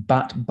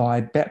 but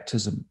by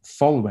baptism,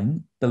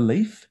 following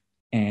belief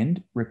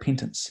and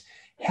repentance.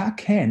 How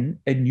can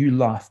a new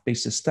life be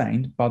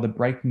sustained by the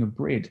breaking of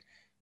bread,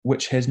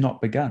 which has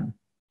not begun?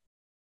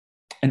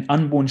 An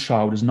unborn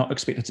child is not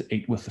expected to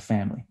eat with the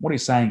family. What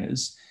he's saying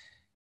is,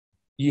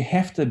 you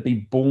have to be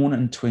born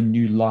into a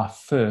new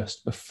life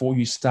first before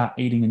you start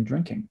eating and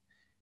drinking.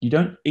 You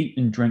don't eat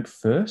and drink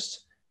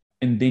first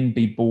and then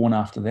be born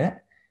after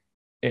that.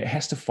 It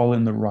has to follow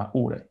in the right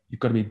order. You've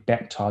got to be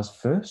baptized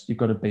first. You've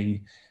got to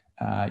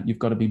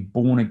be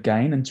born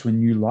again into a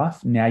new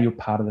life. Now you're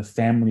part of the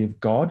family of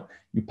God.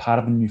 You're part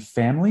of a new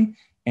family.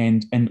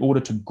 And in order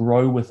to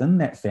grow within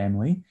that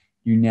family,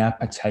 you now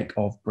partake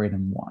of bread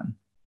and wine.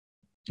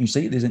 You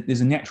see,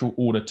 there's a natural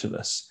order to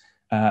this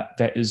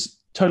that is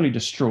totally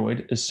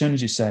destroyed as soon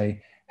as you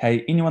say,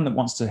 hey, anyone that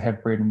wants to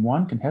have bread and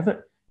wine can have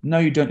it. No,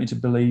 you don't need to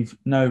believe.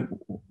 No,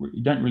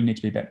 you don't really need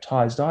to be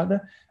baptized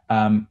either.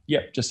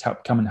 Just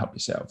come and help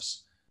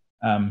yourselves.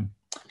 And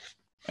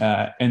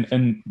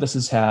this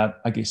is how,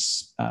 I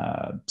guess,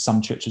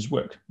 some churches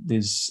work.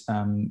 There's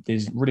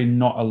really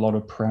not a lot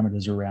of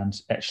parameters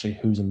around actually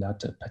who's allowed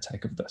to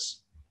partake of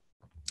this.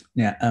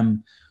 Now,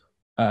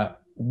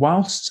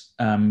 whilst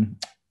the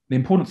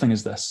important thing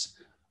is this,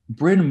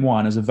 bread and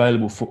wine is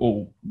available for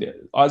all.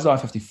 Isaiah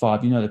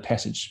 55, you know the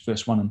passage,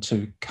 verse 1 and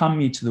 2,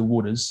 come ye to the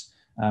waters,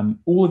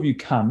 all of you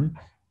come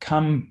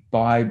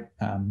buy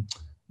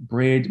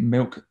bread,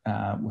 milk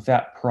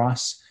without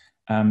price.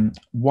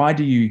 Why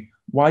do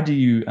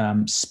you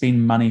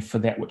spend money for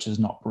that which is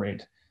not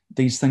bread?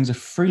 These things are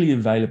freely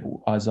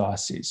available, Isaiah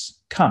says.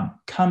 Come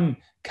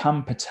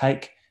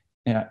partake.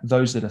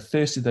 Those that are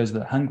thirsty, those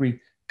that are hungry,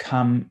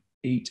 come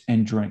eat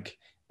and drink.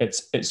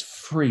 It's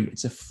free.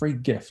 It's a free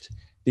gift.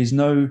 There's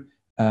no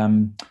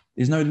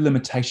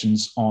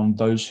limitations on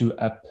those who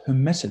are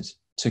permitted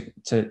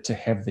to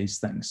have these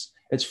things.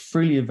 It's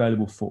freely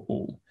available for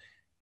all.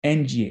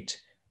 And yet,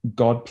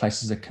 God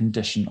places a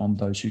condition on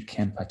those who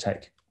can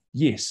partake.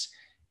 Yes,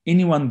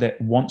 anyone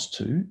that wants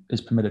to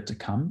is permitted to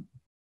come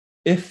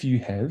if you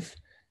have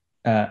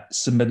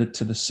submitted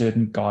to the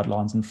certain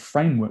guidelines and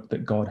framework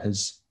that God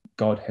has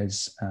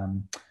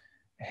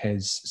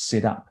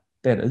set up.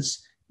 That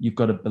is, you've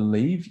got to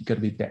believe, you've got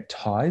to be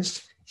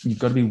baptized, you've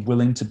got to be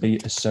willing to be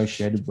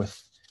associated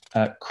with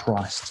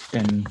Christ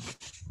in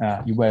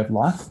your way of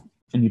life,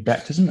 in your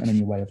baptism, and in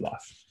your way of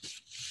life.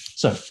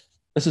 So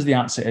this is the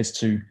answer as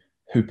to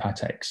who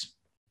partakes.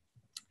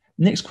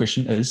 Next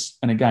question is,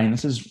 and again,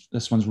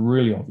 this one's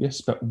really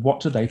obvious, but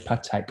what do they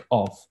partake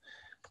of?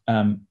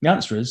 The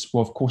answer is,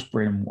 well, of course,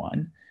 bread and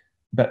wine,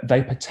 but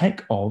they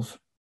partake of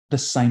the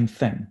same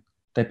thing.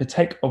 They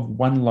partake of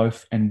one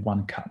loaf and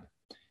one cup.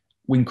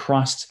 When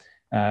Christ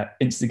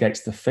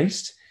instigates the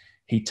feast,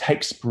 he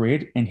takes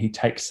bread and he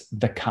takes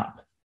the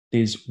cup.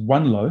 There's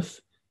one loaf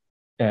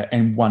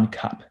and one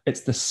cup.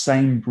 It's the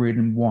same bread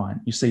and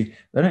wine. You see,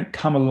 they don't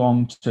come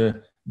along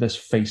to this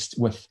feast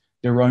with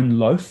their own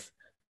loaf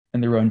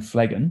and their own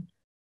flagon.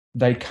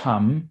 They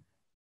come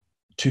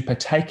to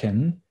partake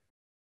in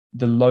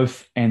the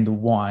loaf and the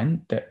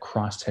wine that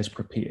Christ has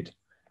prepared.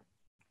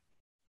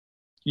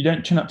 You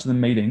don't turn up to the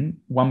meeting,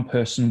 one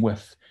person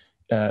with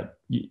your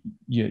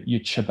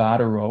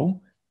ciabatta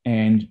roll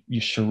and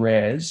your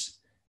Shiraz,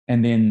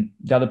 and then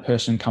the other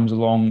person comes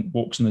along,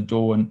 walks in the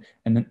door, and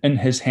in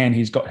his hand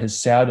he's got his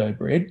sourdough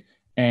bread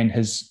and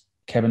his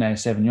Cabernet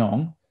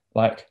Sauvignon.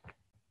 Like,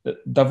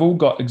 they've all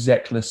got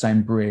exactly the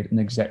same bread and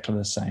exactly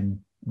the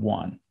same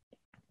wine.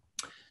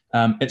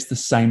 It's the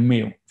same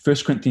meal. 1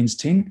 Corinthians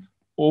 10,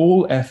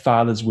 all our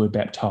fathers were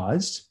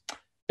baptized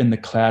in the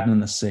cloud and in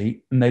the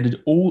sea, and they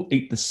did all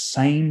eat the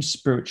same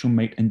spiritual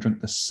meat and drink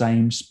the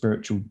same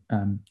spiritual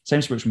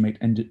meat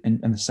and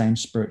the same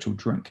spiritual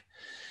drink.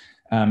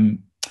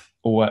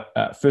 Or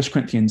 1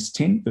 Corinthians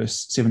 10,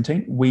 verse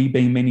 17, we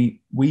being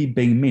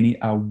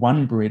many are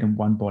one bread and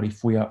one body,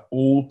 for we are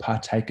all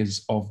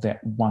partakers of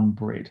that one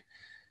bread.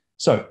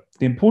 So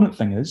the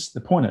point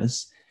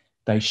is,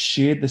 they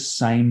shared the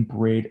same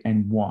bread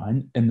and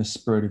wine in the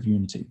spirit of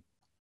unity.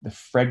 The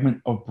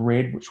fragment of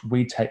bread which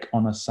we take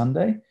on a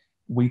Sunday,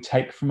 we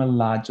take from a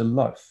larger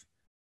loaf.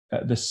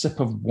 The sip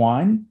of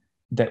wine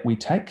that we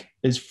take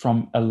is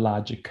from a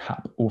larger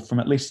cup, or from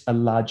at least a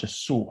larger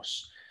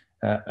source,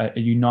 a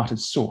united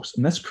source.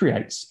 And this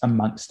creates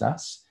amongst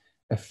us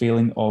a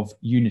feeling of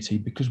unity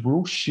because we're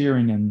all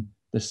sharing in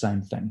the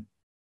same thing.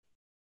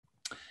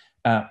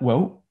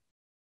 Where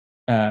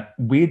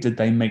did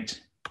they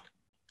meet?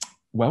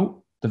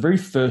 Well, the very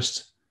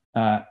first,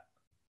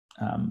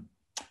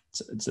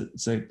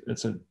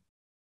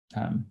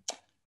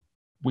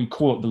 we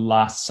call it the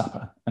Last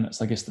Supper, and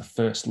it's, I guess, the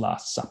first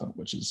Last Supper,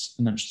 which is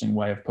an interesting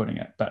way of putting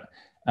it. But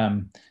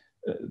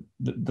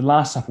the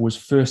Last Supper was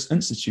first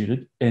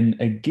instituted in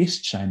a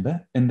guest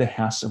chamber in the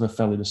house of a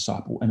fellow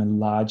disciple in a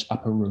large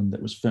upper room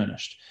that was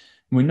furnished.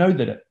 And we know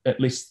that it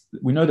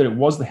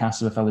was the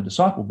house of a fellow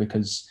disciple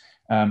because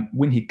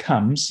when he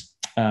comes,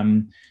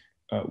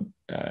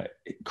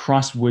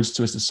 Christ's words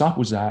to his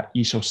disciples are,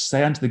 "Ye shall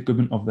say unto the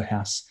goodman of the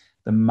house,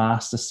 the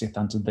master saith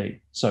unto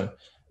thee." So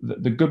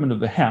the goodman of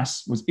the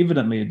house was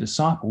evidently a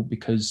disciple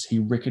because he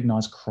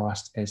recognized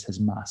Christ as his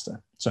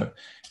master. So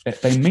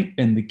they meet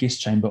in the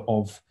guest chamber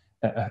of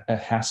a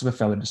house of a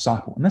fellow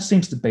disciple. And this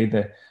seems to be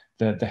the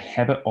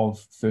habit of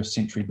first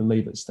century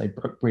believers. They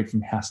broke bread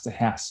from house to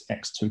house,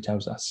 Acts 2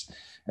 tells us.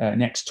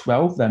 In Acts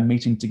 12, they're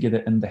meeting together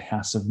in the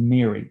house of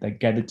Mary. They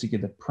gathered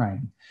together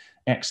praying.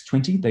 Acts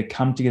 20, they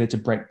come together to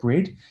break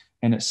bread,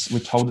 and we're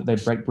told that they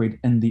break bread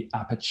in the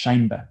upper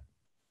chamber.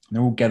 And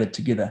they're all gathered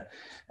together.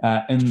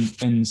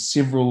 In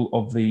several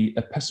of the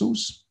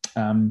epistles,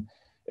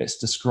 it's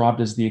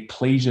described as the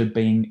ecclesia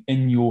being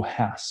in your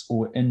house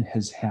or in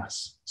his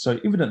house. So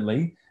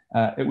evidently,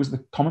 it was the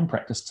common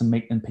practice to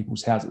meet in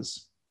people's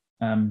houses.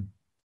 I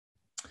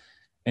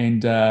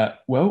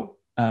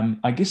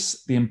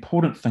guess the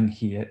important thing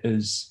here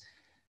is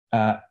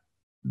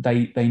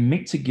they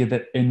meet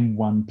together in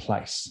one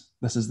place.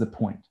 This is the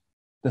point.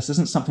 This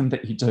isn't something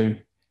that you do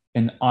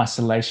in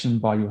isolation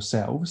by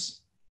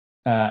yourselves.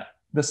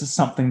 This is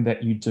something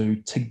that you do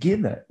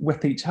together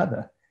with each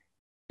other.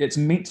 It's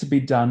meant to be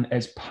done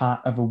as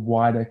part of a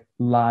wider,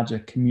 larger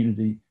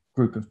community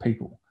group of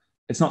people.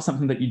 It's not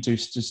something that you do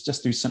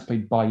just do simply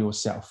by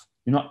yourself.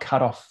 You're not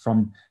cut off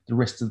from the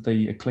rest of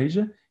the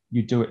ecclesia.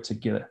 You do it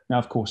together. Now,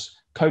 of course,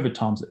 COVID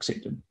times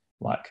accepted.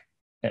 Like,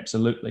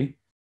 absolutely.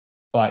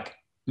 Like,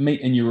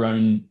 meet in your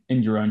own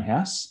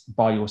house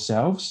by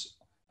yourselves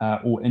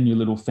or in your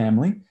little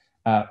family.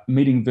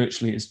 Meeting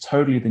virtually is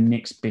totally the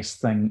next best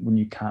thing when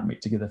you can't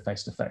meet together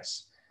face to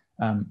face.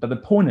 But the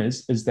point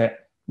is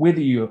that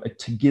whether you're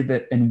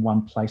together in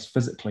one place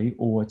physically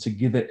or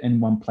together in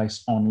one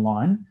place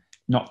online,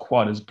 not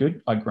quite as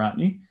good, I grant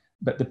you,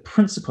 but the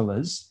principle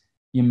is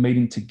you're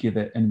meeting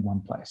together in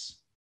one place.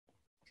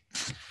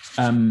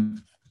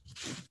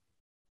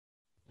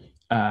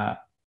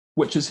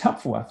 Which is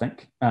helpful, I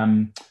think.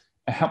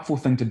 A helpful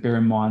thing to bear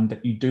in mind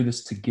that you do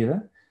this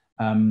together.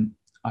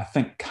 I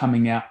think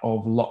coming out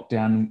of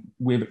lockdown,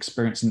 we've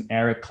experienced in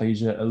our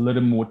ecclesia a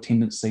little more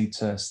tendency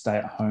to stay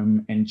at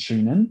home and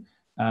tune in,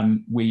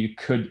 where you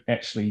could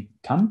actually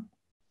come.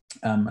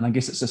 And I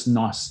guess it's just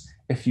nice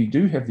if you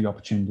do have the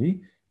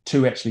opportunity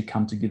to actually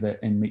come together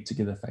and meet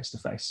together face to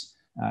face,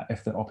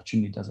 if the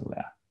opportunity does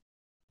allow.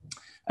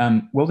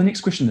 Well, the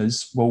next question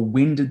is, well,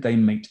 when did they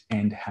meet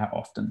and how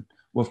often?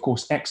 Well, of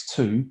course, Acts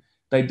 2,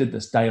 they did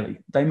this daily.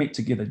 They meet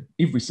together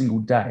every single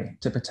day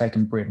to partake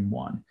in bread and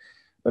wine.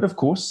 But of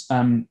course,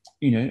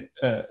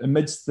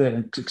 amidst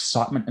the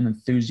excitement and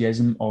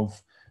enthusiasm of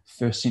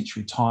first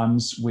century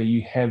times, where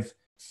you have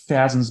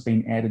thousands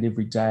being added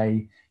every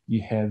day,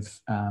 you have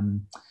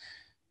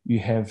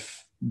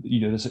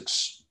this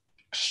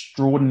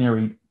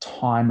extraordinary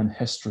time in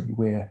history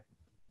where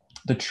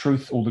the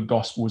truth or the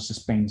gospel is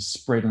just being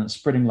spread, and it's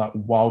spreading like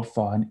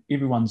wildfire, and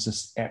everyone's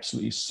just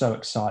absolutely so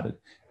excited.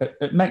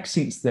 It makes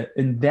sense that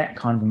in that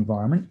kind of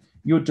environment,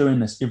 You're doing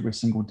this every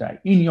single day.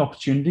 Any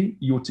opportunity,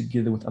 you're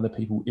together with other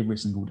people every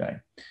single day.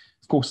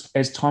 Of course,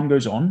 as time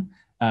goes on,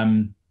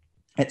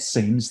 it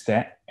seems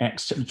that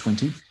Acts chapter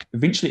 20,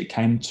 eventually it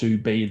came to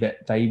be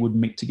that they would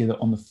meet together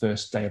on the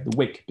first day of the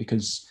week,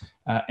 because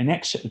in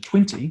Acts chapter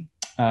 20,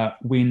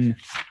 when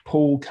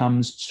Paul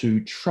comes to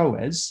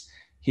Troas,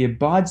 he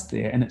abides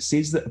there, and it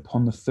says that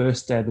upon the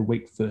first day of the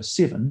week, verse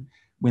 7,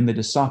 when the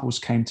disciples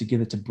came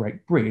together to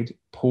break bread,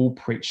 Paul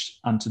preached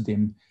unto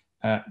them,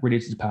 ready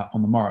to depart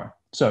on the morrow.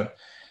 So,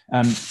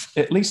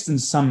 at least in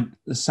some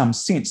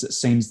sense, it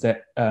seems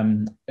that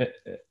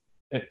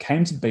it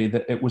came to be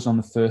that it was on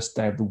the first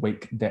day of the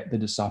week that the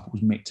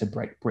disciples met to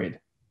break bread.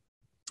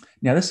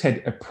 Now, this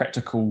had a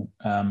practical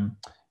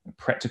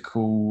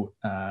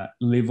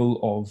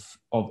level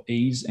of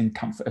ease and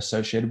comfort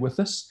associated with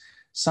this.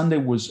 Sunday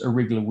was a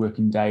regular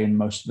working day in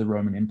most of the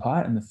Roman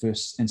Empire in the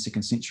 1st and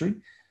 2nd century.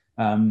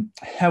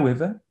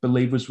 However,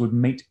 believers would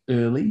meet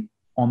early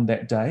on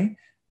that day,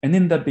 and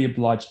then they'd be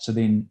obliged to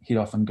then head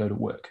off and go to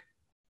work.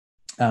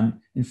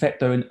 In fact,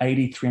 though, in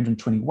AD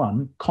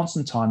 321,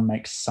 Constantine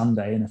makes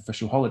Sunday an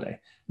official holiday.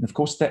 And of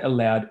course, that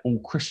allowed all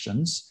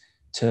Christians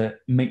to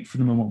meet for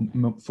the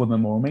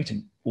memorial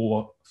meeting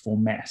or for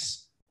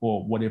Mass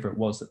or whatever it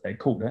was that they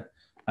called it.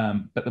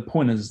 But the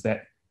point is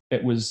that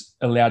it was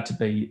allowed to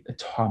be a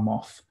time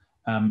off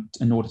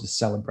in order to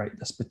celebrate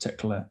this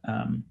particular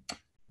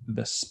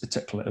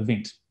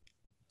event.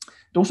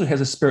 It also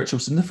has a spiritual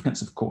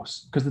significance, of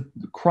course, because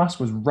Christ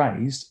was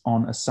raised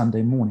on a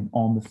Sunday morning,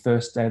 on the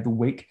first day of the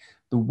week.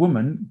 The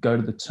women go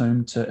to the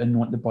tomb to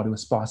anoint the body with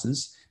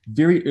spices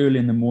very early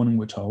in the morning,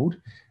 we're told,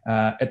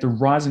 at the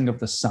rising of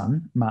the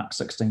sun, Mark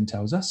 16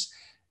 tells us,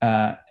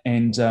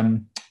 and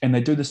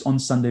they do this on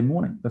Sunday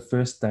morning, the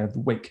first day of the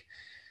week.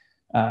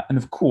 And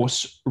of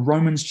course,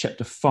 Romans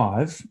chapter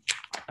 5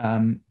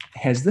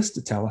 has this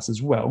to tell us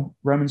as well.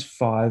 Romans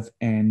 5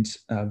 and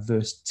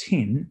verse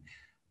 10,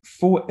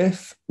 for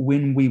if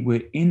when we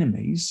were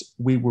enemies,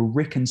 we were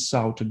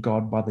reconciled to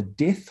God by the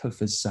death of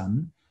his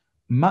son,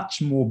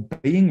 much more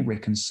being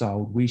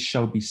reconciled, we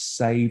shall be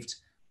saved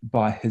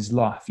by his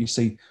life. You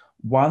see,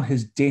 while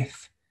his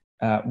death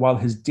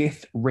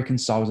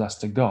reconciles us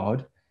to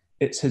God,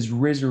 it's his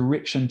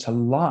resurrection to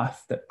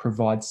life that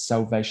provides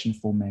salvation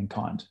for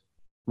mankind.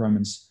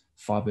 Romans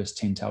 5 verse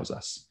 10 tells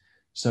us.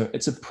 So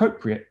it's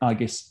appropriate, I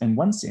guess, in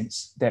one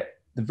sense, that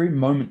the very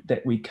moment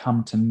that we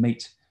come to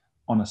meet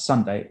on a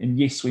Sunday, and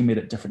yes, we meet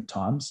at different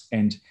times,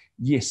 and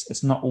yes,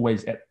 it's not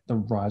always at the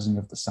rising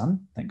of the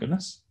sun, thank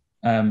goodness.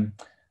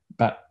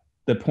 But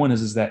the point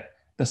is that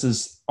this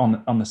is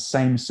on the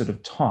same sort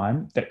of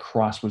time that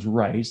Christ was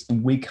raised,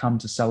 and we come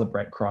to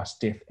celebrate Christ's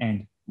death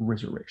and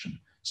resurrection.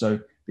 So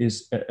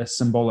there's a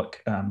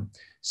symbolic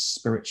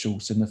spiritual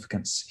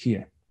significance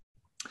here.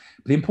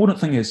 But the important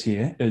thing is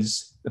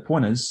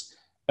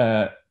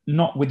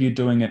not whether you're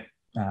doing it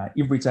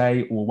every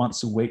day or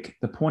once a week.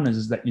 The point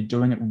is that you're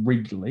doing it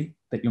regularly,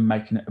 that you're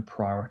making it a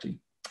priority.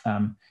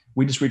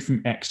 We just read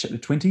from Acts chapter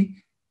 20.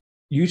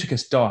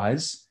 Eutychus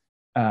dies,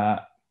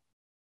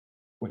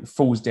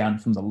 falls down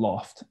from the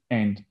loft,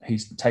 and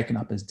he's taken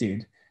up as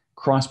dead.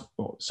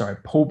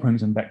 Paul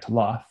brings him back to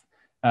life,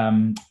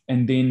 and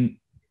then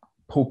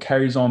Paul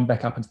carries on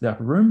back up into the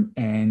upper room,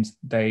 and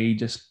they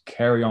just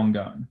carry on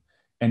going,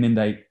 and then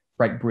they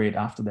break bread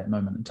after that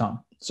moment in time.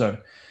 So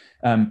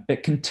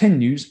it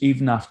continues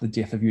even after the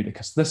death of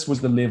Eutychus. This was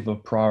the level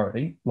of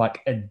priority.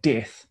 Like, a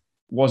death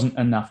wasn't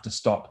enough to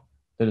stop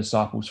the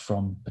disciples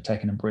from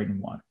partaking of bread and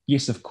wine.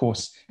 Yes, of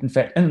course. In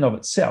fact, in and of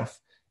itself,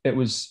 it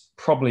was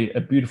probably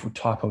a beautiful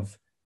type of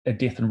a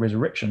death and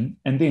resurrection.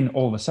 And then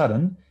all of a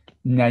sudden,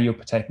 now you're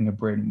partaking of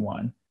bread and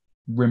wine,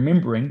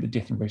 remembering the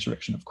death and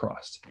resurrection of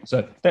Christ.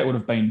 So that would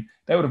have been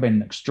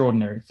an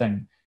extraordinary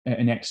thing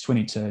in Acts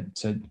 20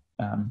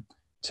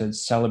 to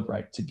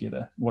celebrate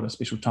together. What a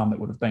special time that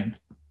would have been.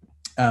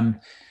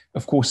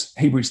 Of course,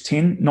 Hebrews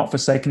 10, not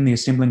forsaking the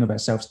assembling of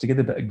ourselves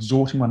together, but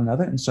exhorting one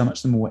another, and so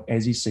much the more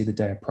as you see the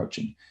day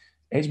approaching.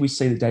 As we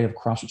see the day of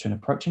Christ's return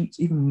approaching, it's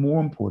even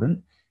more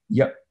important.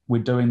 Yep,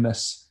 we're doing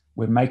this.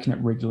 We're making it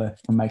regular.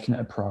 We're making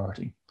it a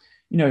priority.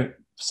 You know,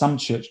 some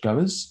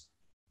churchgoers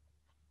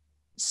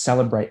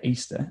celebrate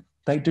Easter.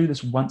 They do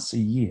this once a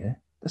year.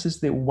 This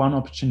is their one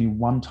opportunity,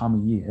 one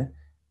time a year,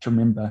 to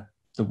remember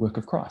the work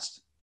of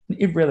Christ. And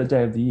every other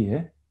day of the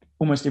year,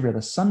 almost every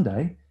other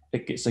Sunday,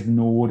 it gets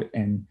ignored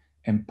and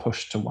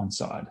pushed to one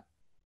side.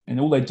 And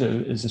all they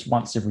do is just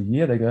once every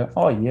year, they go,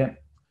 oh yeah,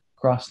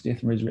 Christ's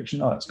death and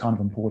resurrection. Oh, that's kind of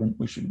important.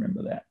 We should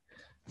remember that.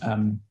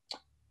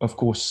 Of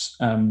course,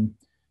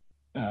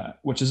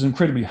 which is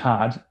incredibly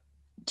hard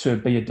to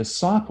be a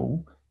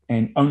disciple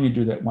and only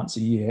do that once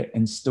a year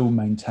and still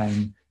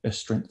maintain a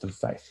strength of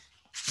faith.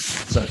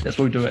 So that's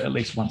why we do it at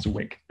least once a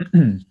week.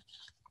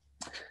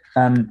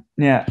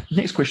 Now,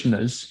 next question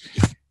is,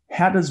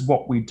 how does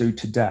what we do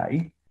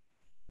today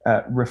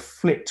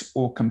reflect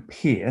or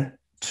compare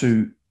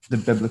to the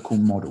biblical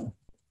model?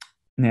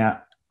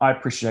 Now, I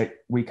appreciate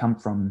we come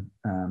from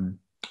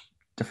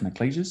different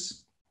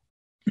ecclesias.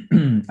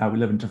 We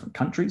live in different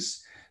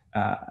countries,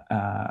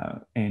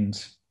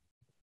 and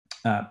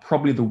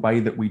probably the way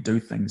that we do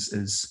things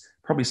is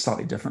probably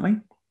slightly differently.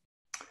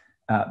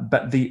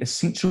 But the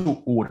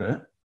essential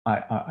order,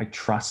 I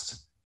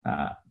trust,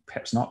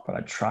 perhaps not, but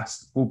I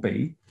trust will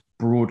be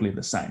broadly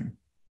the same.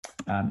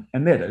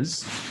 And that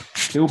is,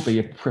 there will be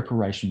a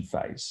preparation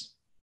phase.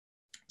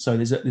 So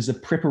there's a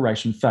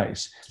preparation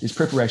phase. There's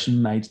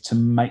preparation made to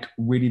make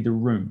ready the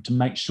room, to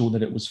make sure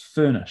that it was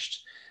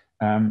furnished.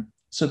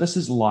 So this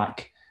is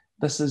like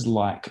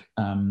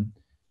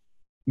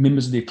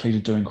members of the ecclesia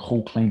doing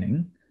hall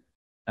cleaning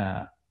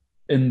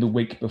in the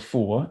week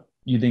before.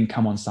 You then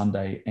come on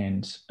Sunday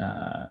and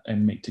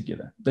meet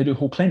together. They do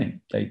hall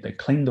cleaning. They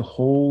clean the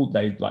hall.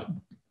 They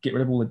get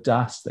rid of all the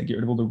dust. They get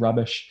rid of all the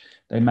rubbish.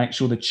 They make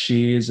sure the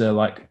chairs are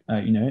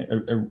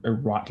are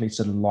rightly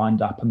sort of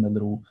lined up in the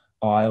little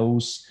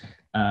aisles.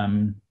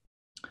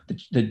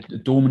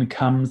 The doorman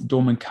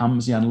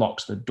comes. He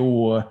unlocks the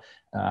door.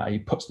 He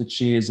puts the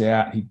chairs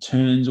out. He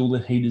turns all the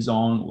heaters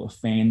on, all the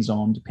fans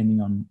on,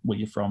 depending on where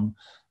you're from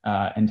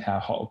and how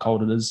hot or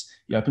cold it is.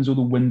 He opens all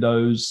the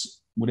windows.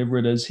 Whatever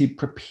it is, he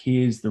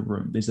prepares the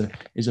room. There's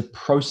a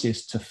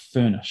process to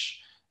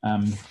furnish.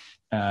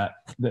 The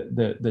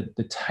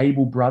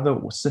table brother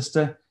or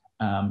sister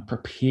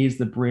prepares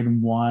the bread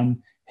and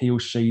wine. He or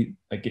she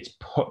gets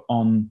put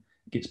on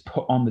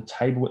the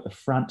table at the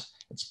front.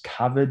 It's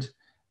covered.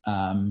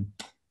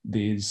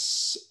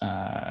 There's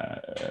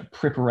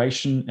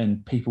preparation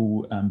and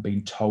people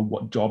being told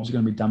what jobs are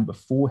going to be done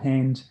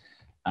beforehand.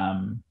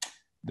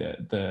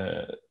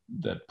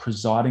 The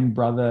presiding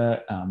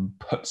brother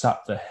puts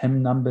up the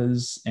hymn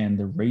numbers and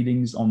the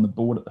readings on the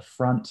board at the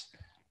front.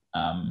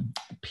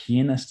 The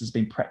pianist has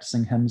been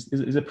practicing hymns.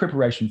 There's a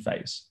preparation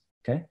phase.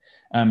 Okay,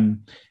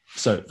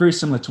 so very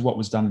similar to what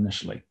was done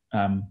initially.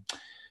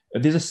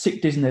 There's a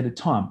set designated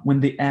time when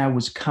the hour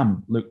was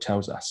come. Luke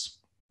tells us.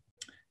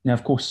 Now,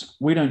 of course,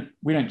 we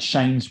don't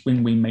change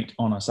when we meet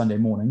on a Sunday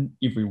morning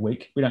every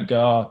week. We don't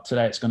go, oh,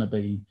 today it's going to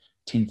be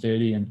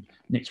 10:30 and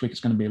next week it's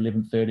going to be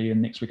 11:30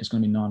 and next week it's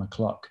going to be 9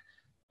 o'clock.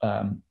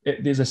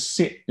 There's a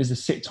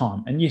set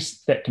time, and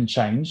yes, that can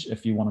change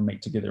if you want to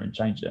meet together and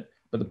change it.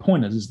 But the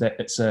point is that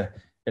it's a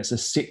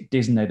set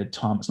designated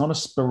time. It's not a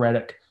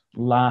sporadic,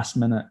 last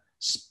minute,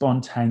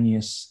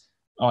 spontaneous.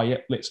 Oh yeah,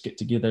 let's get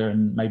together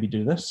and maybe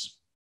do this.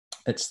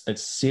 It's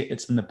set.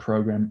 It's in the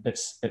program.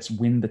 It's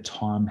when the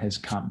time has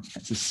come.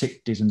 It's a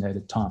set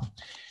designated time.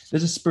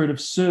 There's a spirit of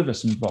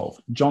service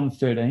involved. John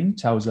 13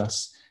 tells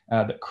us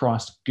that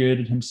Christ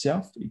girded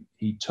himself.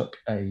 He took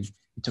a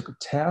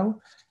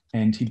towel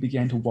and he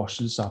began to wash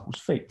the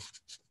disciples' feet.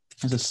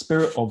 There's a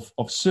spirit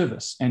of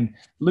service. And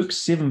Luke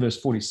 7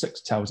 verse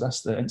 46 tells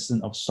us the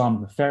incident of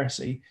Simon the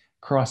Pharisee.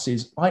 Christ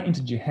says, I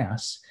entered your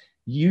house.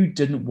 You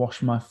didn't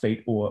wash my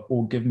feet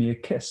or give me a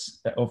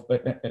kiss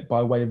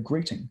by way of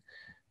greeting.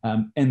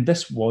 And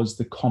this was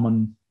the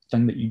common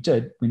thing that you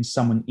did when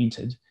someone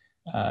entered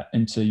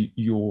into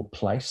your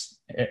place.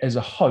 As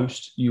a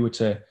host, you were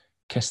to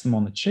kiss them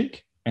on the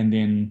cheek and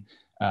then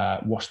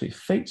wash their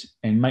feet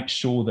and make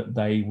sure that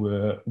they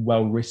were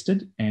well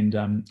rested and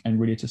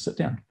ready to sit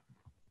down.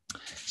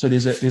 So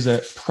there's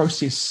a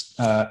process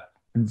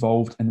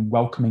involved in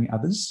welcoming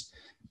others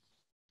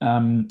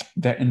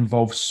that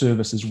involves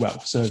service as well.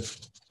 So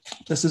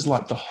this is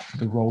like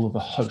the role of a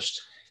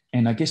host.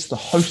 And I guess the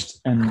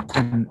host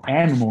in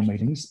animal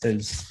meetings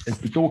is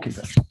the doorkeeper.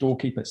 The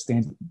doorkeeper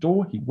stands at the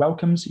door. He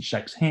welcomes. He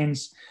shakes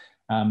hands.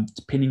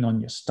 Depending on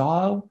your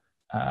style,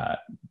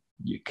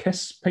 you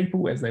kiss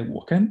people as they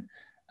walk in.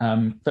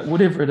 But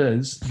whatever it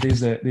is,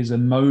 there's a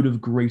mode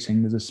of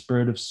greeting. There's a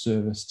spirit of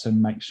service to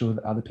make sure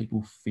that other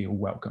people feel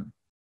welcome.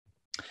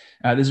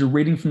 There's a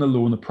reading from the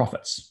law and the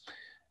prophets,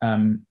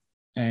 and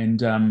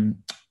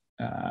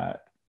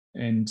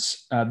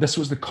this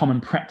was the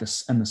common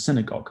practice in the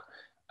synagogue.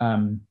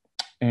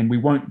 And we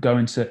won't go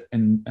into it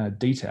in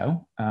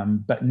detail,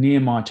 but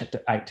Nehemiah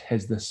chapter 8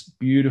 has this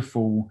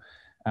beautiful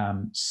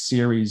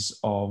series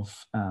of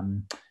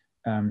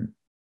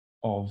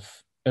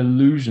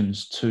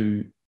allusions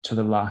to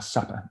the Last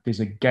Supper. There's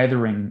a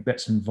gathering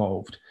that's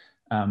involved.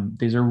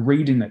 There's a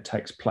reading that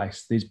takes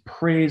place. There's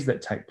prayers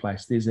that take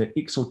place. There's an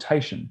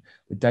exhortation.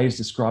 The day is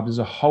described as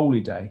a holy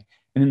day,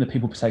 and then the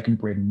people partaking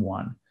bread and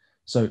wine.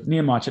 So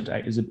Nehemiah chapter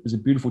 8 is a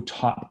beautiful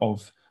type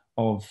of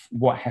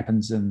what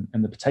happens in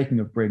the partaking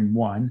of bread and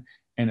wine,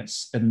 and it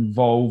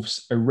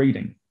involves a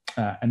reading,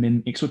 and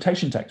then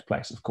exhortation takes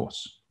place, of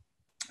course.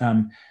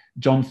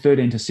 John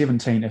 13 to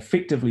 17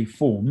 effectively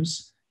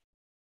forms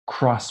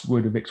Christ's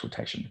word of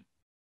exhortation.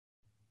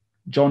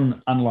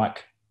 John,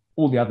 unlike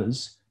all the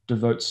others,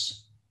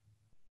 devotes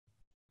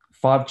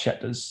 5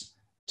 chapters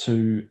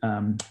to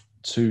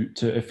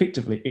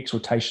effectively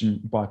exhortation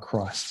by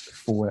Christ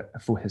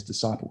for his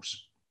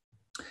disciples.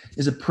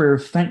 There's a prayer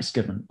of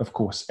thanksgiving, of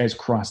course, as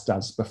Christ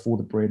does before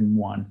the bread and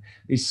wine.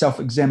 There's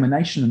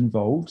self-examination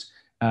involved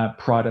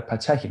prior to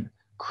partaking.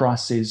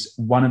 Christ says,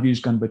 one of you is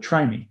going to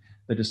betray me.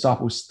 The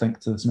disciples think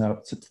to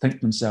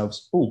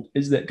themselves, oh,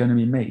 is that going to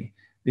be me?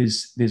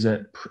 There's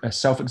a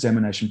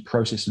self-examination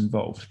process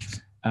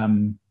involved.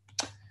 1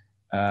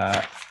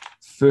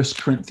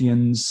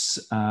 Corinthians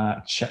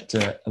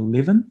chapter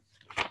 11.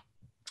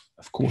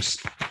 of course,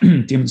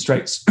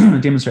 demonstrates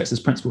this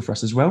principle for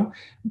us as well.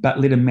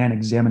 But let a man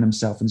examine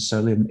himself, and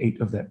so let him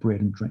eat of that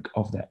bread and drink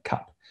of that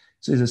cup.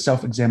 So there's a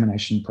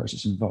self-examination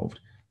process involved.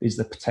 There's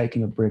the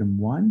partaking of bread and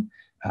wine.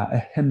 A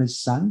hymn is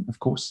sung, of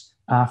course,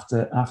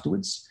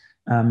 afterwards.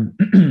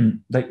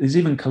 There's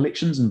even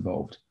collections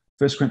involved.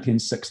 1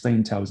 Corinthians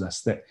 16 tells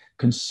us that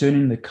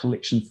concerning the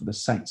collection for the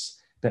saints,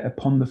 that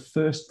upon the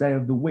first day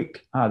of the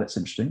week, that's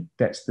interesting,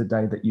 that's the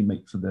day that you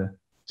meet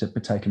to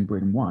partake in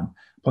bread and wine.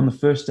 Upon the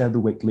first day of the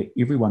week, let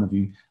every one of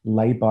you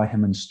lay by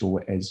him in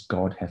store as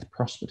God hath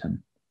prospered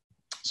him.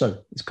 So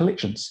it's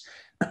collections.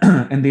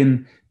 And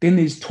then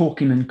there's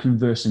talking and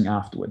conversing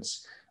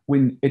afterwards.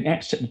 When in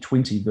Acts chapter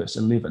 20, verse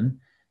 11,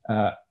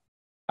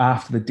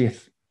 after the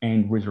death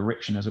and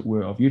resurrection, as it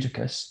were, of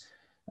Eutychus,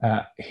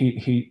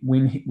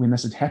 when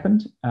this had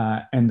happened,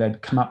 and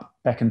they'd come up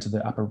back into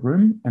the upper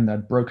room and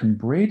they'd broken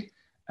bread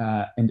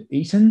and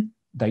eaten,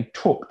 they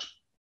talked.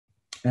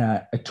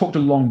 It talked a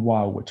long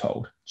while, we're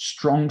told.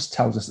 Strong's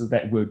tells us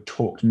that word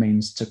talked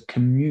means to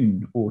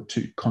commune or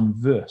to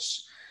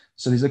converse.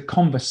 So there's a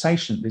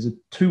conversation, there's a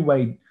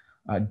two-way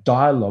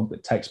dialogue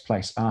that takes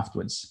place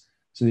afterwards.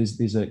 So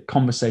there's a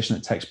conversation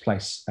that takes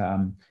place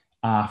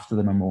after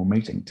the memorial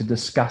meeting to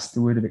discuss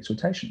the word of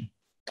exhortation.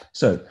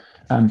 So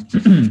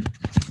when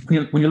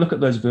you look at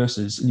those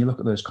verses and you look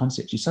at those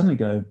concepts, you suddenly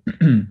go,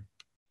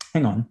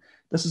 hang on,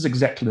 this is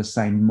exactly the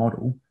same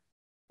model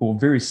or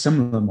very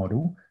similar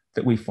model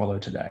that we follow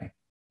today.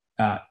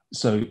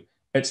 So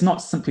it's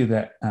not simply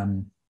that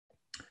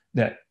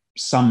that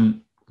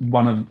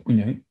one of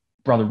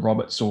Brother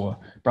Roberts or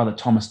Brother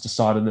Thomas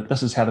decided that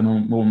this is how the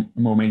memorial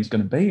meeting is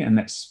going to be, and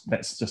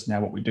that's just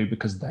now what we do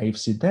because they've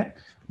said that.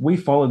 We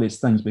follow these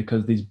things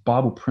because these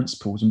Bible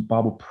principles and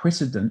Bible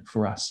precedent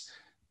for us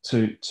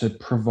to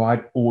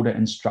provide order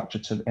and structure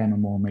to our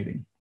memorial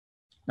meeting.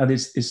 Now,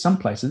 there's some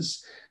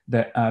places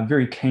that are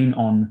very keen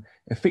on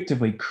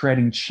effectively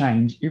creating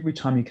change every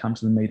time you come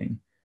to the meeting.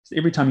 So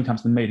every time you come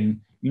to the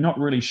meeting, you're not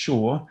really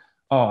sure,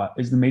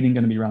 is the meeting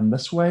going to be run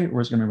this way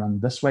or is it going to run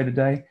this way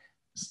today?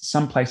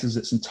 Some places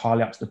it's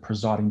entirely up to the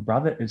presiding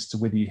brother as to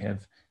whether you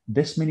have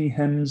this many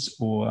hymns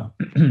or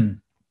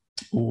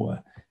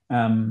whether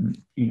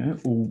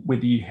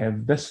you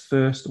have this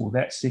first or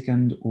that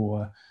second,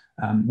 or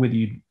whether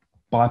you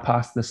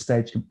bypass this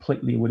stage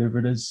completely or whatever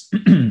it is.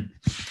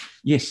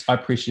 Yes, I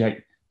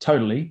appreciate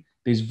totally.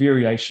 There's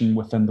variation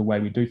within the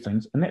way we do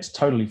things, and that's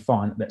totally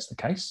fine if that's the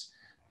case.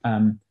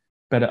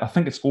 But I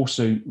think it's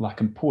also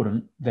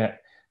important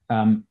that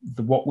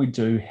what we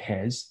do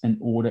has an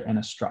order and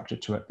a structure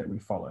to it that we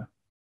follow.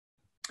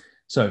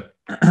 So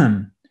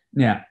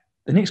now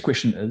the next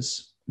question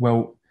is,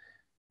 well,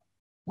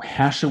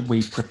 how should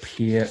we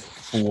prepare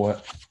for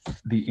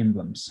the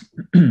emblems?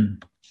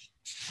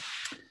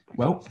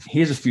 Well,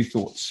 here's a few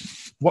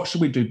thoughts. What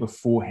should we do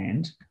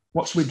beforehand?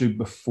 What should we do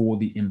before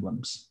the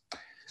emblems?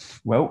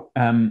 Well,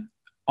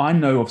 I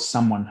know of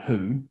someone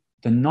who,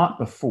 the night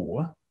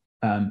before,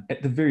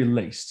 at the very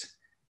least,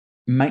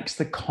 makes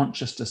the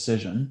conscious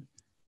decision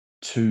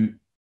to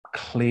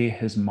clear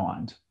his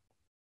mind.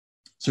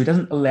 So he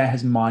doesn't allow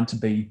his mind to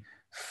be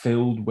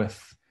filled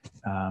with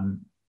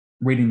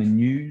reading the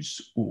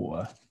news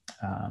or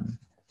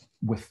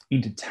with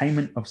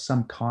entertainment of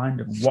some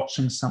kind, of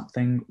watching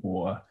something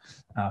or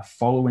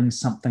following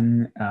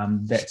something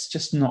that's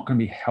just not going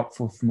to be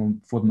helpful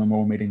for the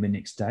memorial meeting the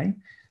next day.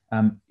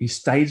 He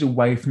stays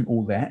away from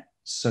all that,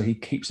 so he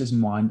keeps his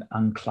mind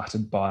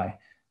uncluttered by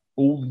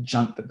all the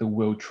junk that the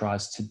world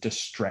tries to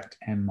distract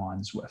our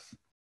minds with.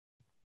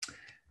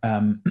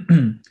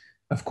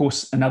 Of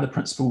course, another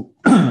principle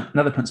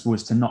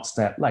is to not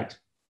stay up late.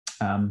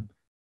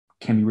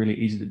 Can be really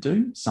easy to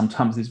do.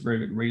 Sometimes there's very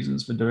good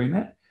reasons for doing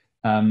that.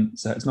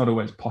 So it's not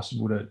always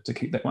possible to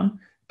keep that one.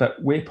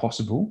 But where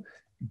possible,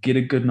 get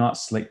a good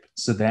night's sleep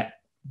so that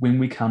when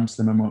we come to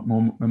the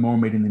memorial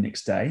meeting the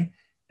next day,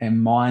 our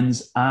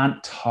minds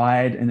aren't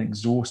tired and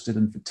exhausted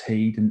and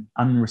fatigued and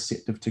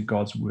unreceptive to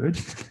God's word.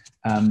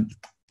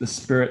 The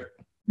spirit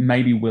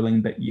may be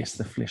willing, but yes,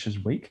 the flesh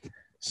is weak.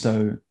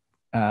 So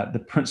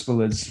the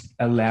principle is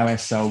allow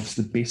ourselves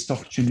the best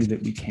opportunity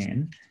that we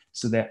can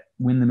so that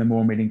when the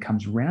memorial meeting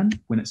comes around,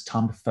 when it's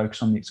time to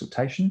focus on the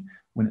exhortation,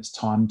 when it's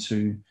time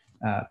to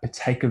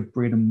partake of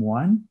bread and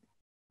wine,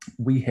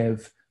 we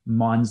have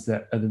minds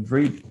that are the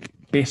very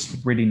best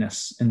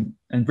readiness and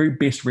very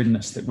best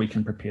readiness that we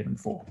can prepare them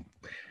for.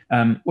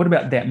 What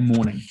about that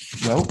morning?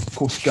 Well, of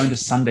course, going to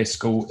Sunday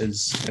school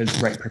is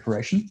great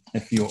preparation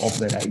if you're of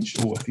that age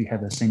or if you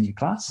have a senior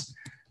class.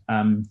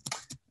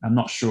 I'm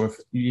not sure if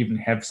you even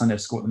have Sunday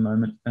school at the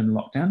moment in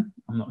lockdown.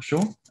 I'm not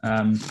sure.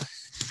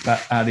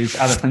 But there's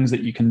other things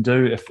that you can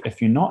do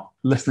if you're not.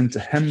 Listening to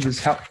hymns is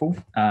helpful.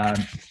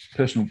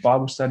 Personal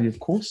Bible study, of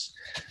course.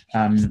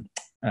 In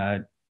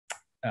the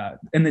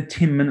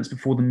 10 minutes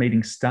before the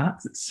meeting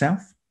starts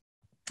itself,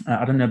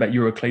 I don't know about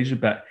your ecclesia,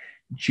 but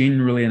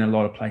generally in a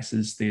lot of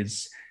places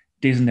there's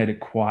designated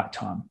quiet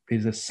time.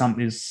 There's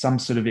some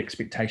sort of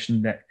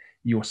expectation that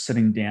you're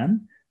sitting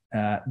down,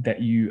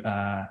 that you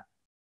are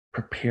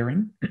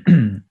preparing.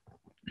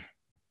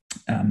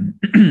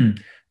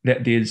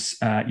 that there's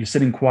you're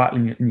sitting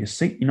quietly in your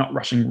seat. You're not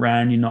rushing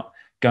around. You're not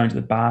going to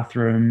the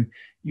bathroom.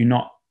 You're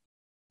not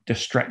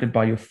distracted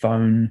by your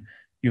phone.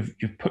 You've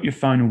put your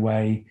phone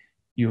away.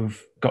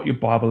 You've got your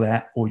Bible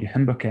out or your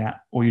hymn book out,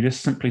 or you're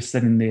just simply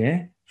sitting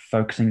there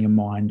focusing your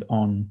mind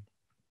on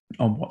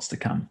what's to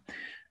come.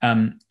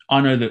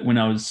 I know that when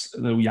I was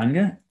a little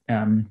younger,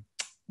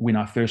 when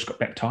I first got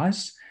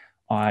baptized,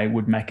 I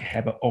would make a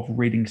habit of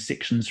reading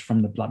sections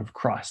from the Blood of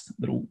Christ,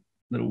 little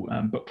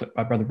booklet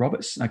by Brother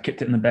Roberts. I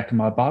kept it in the back of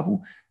my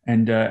Bible,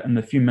 and in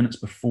the few minutes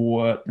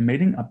before the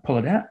meeting, I'd pull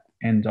it out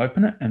and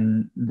open it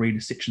and read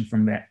a section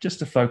from that, just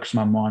to focus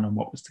my mind on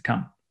what was to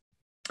come.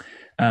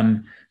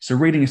 So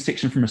reading a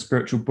section from a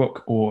spiritual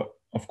book, or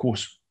of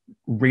course,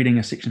 reading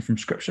a section from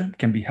Scripture,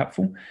 can be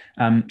helpful.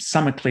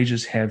 Some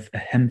ecclesias have a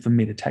hymn for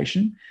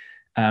meditation.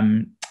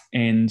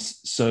 And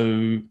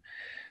so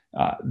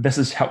this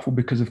is helpful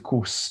because, of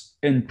course,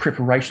 in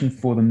preparation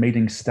for the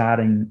meeting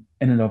starting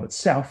in and of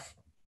itself,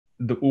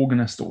 the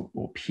organist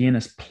or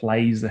pianist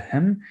plays the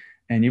hymn,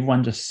 and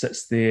everyone just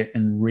sits there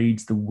and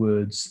reads the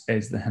words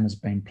as the hymn is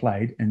being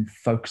played and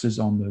focuses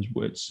on those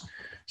words.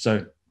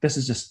 So this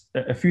is just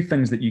a few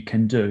things that you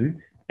can do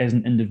as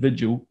an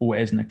individual or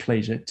as an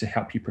ecclesia to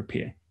help you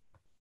prepare.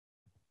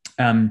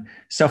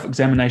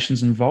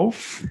 Self-examinations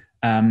involved,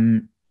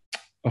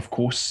 of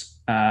course,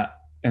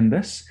 in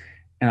this,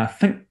 and I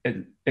think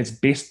it's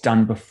best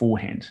done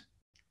beforehand.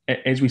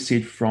 As we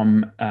said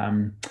from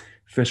 1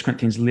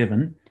 Corinthians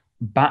 11,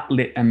 but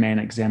let a man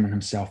examine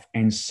himself,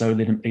 and so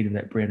let him eat of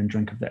that bread and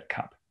drink of that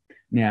cup.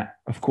 Now,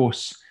 of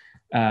course,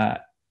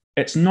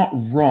 it's not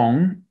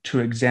wrong to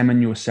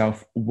examine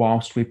yourself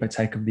whilst we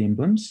partake of the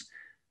emblems,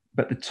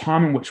 but the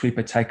time in which we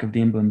partake of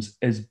the emblems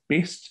is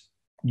best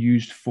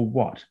used for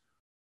what?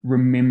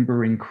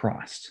 Remembering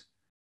Christ.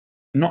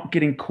 Not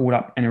getting caught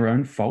up in our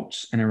own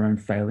faults and our own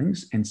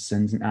failings and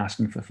sins and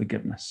asking for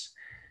forgiveness.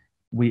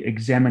 We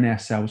examine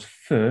ourselves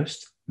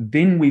first,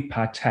 then we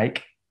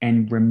partake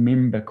and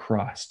remember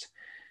Christ.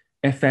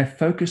 If our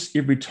focus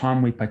every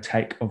time we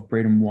partake of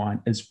bread and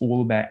wine is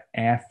all about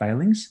our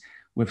failings,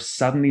 we've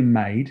suddenly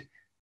made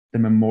the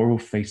memorial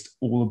feast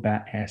all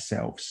about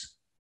ourselves.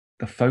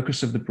 The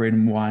focus of the bread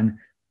and wine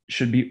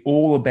should be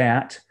all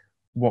about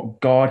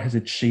what God has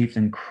achieved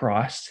in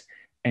Christ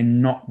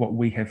and not what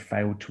we have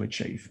failed to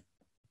achieve.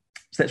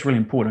 So that's really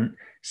important.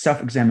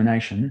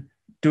 Self-examination,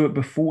 do it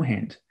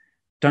beforehand.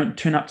 Don't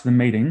turn up to the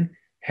meeting,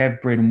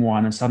 have bread and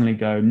wine, and suddenly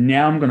go,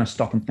 now I'm going to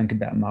stop and think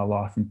about my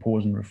life and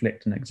pause and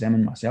reflect and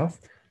examine myself.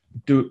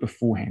 Do it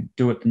beforehand.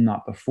 Do it the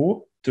night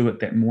before. Do it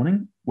that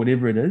morning.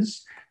 Whatever it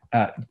is,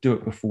 do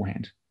it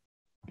beforehand.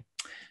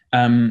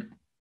 Now,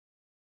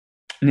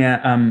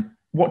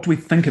 what do we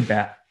think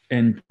about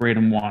in bread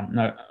and wine?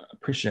 No, I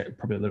appreciate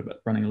probably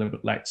running a little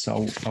bit late,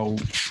 so I'll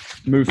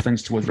move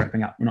things towards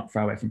wrapping up. We're not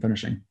far away from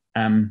finishing.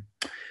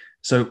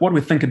 So what do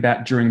we think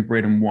about during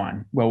bread and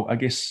wine? Well, I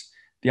guess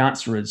the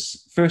answer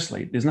is,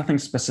 firstly, there's nothing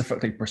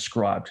specifically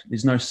prescribed.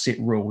 There's no set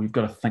rule. You've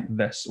got to think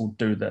this or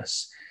do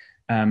this.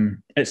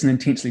 It's an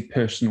intensely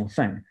personal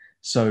thing.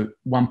 So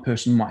one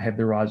person might have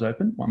their eyes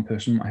open. One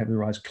person might have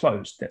their eyes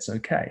closed. That's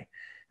okay.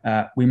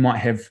 We might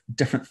have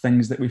different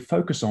things that we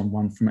focus on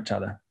one from each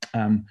other.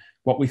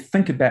 What we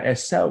think about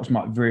ourselves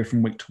might vary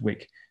from week to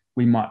week.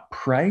 We might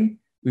pray.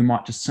 We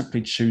might just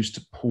simply choose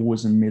to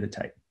pause and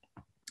meditate.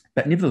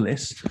 But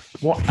nevertheless,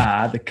 what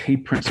are the key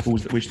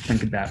principles that we should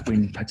think about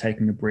when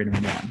partaking of bread and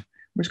wine?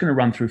 We're just going to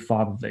run through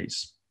 5 of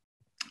these.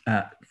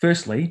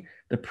 Firstly,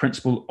 the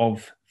principle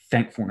of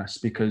thankfulness,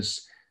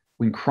 because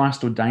when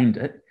Christ ordained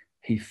it,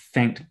 he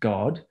thanked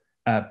God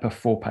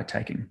before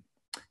partaking.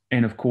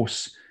 And of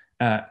course,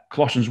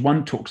 Colossians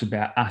 1 talks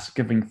about us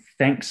giving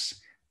thanks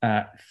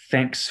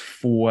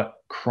for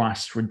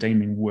Christ's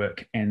redeeming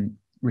work and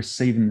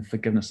receiving the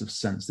forgiveness of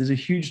sins. There's a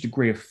huge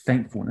degree of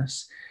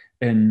thankfulness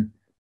in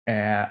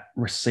our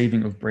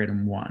receiving of bread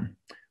and wine.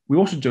 We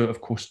also do it,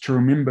 of course, to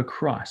remember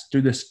Christ.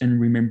 Do this in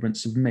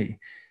remembrance of me.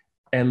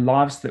 Our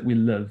lives that we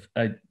live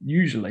are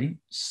usually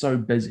so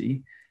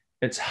busy,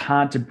 it's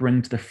hard to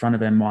bring to the front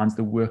of our minds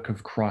the work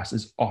of Christ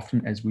as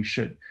often as we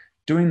should.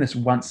 Doing this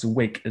once a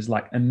week is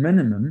like a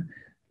minimum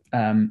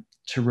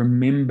to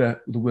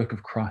remember the work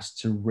of Christ,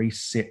 to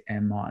reset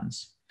our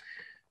minds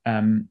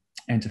and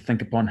to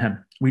think upon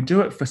him. We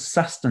do it for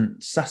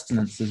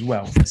sustenance as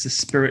well. It's a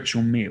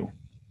spiritual meal.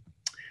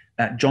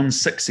 John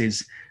 6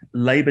 says,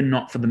 labor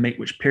not for the meat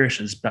which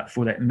perishes, but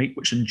for that meat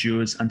which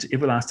endures unto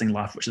everlasting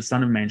life, which the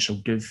Son of Man shall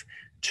give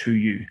to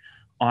you.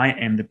 I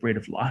am the bread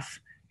of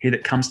life. He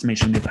that comes to me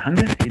shall never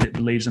hunger. He that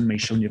believes in me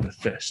shall never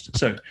thirst.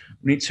 So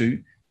we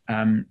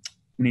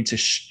need to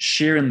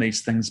share in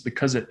these things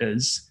because it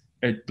is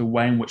the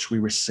way in which we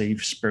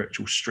receive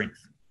spiritual strength.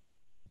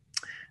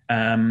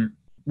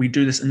 We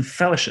do this in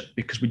fellowship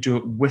because we do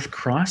it with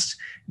Christ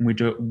and we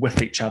do it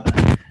with each other.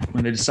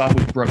 When the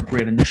disciples broke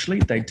bread initially,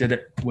 they did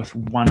it with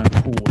one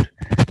accord.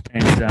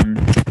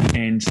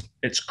 And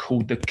it's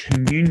called the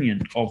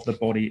communion of the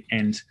body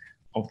and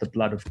of the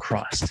blood of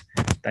Christ.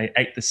 They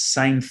ate the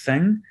same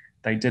thing.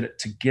 They did it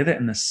together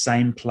in the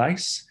same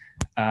place.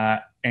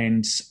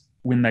 And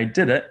when they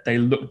did it, they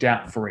looked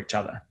out for each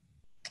other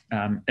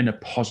in a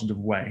positive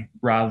way.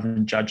 Rather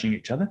than judging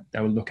each other, they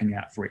were looking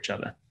out for each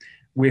other.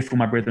 Wherefore,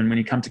 my brethren, when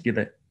you come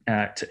together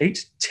to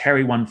eat,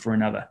 tarry one for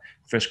another.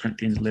 1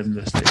 Corinthians 11,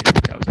 verse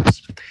 30 tells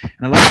us. And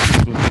the last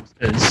principle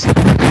is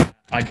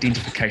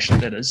identification.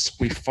 That is,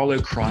 we follow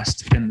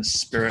Christ in the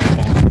spirit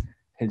of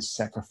his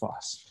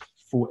sacrifice.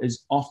 For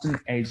as often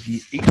as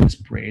ye eat this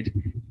bread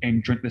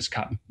and drink this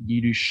cup,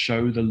 ye do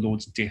show the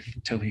Lord's death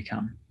till he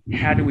come.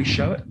 How do we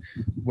show it?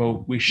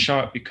 Well, we show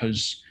it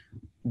because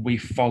we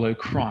follow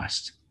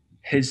Christ,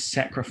 his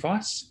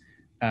sacrifice.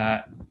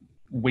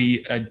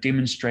 We are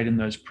demonstrating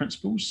those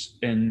principles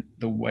in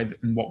the way,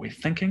 in what we're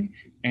thinking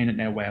and in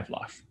our way of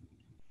life.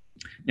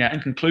 Now, in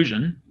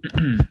conclusion,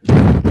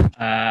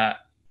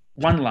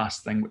 one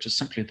last thing, which is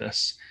simply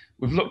this.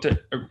 We've looked at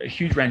a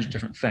huge range of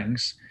different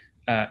things,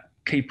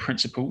 key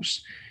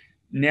principles.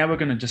 Now we're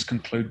going to just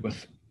conclude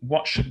with,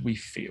 what should we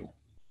feel?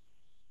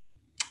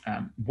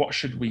 What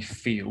should we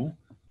feel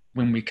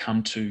when we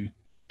come to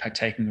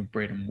partaking of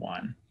bread and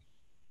wine?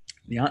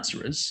 The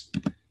answer is,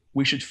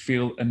 we should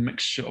feel a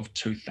mixture of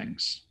two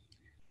things.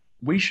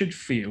 We should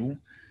feel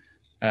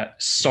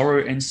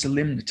sorrow and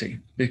solemnity,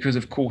 because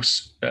of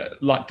course,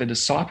 like the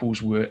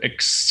disciples were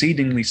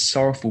exceedingly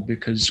sorrowful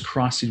because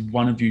Christ said,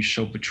 one of you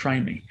shall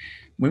betray me.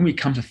 When we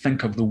come to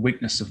think of the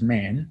weakness of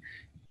man,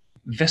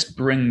 this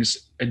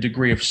brings a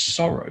degree of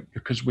sorrow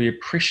because we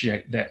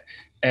appreciate that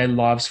our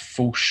lives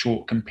fall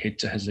short compared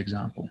to his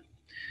example.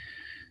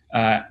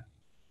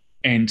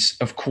 And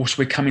of course,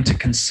 we're coming to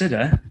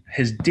consider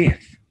his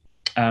death,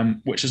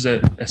 which is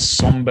a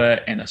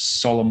somber and a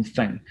solemn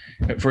thing.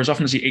 For as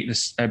often as you eat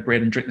this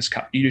bread and drink this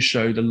cup, you just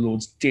show the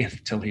Lord's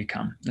death till he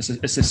come.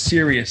 It's a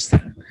serious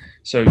thing.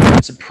 So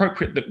it's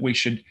appropriate that we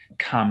should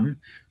come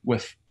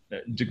with a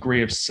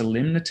degree of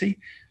solemnity.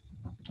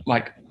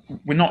 Like,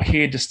 we're not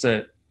here just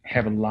to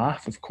have a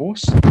laugh, of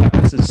course.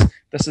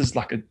 This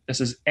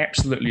is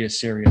absolutely a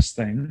serious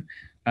thing.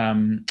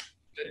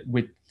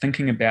 We're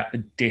thinking about the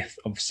death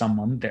of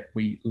someone that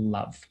we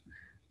love,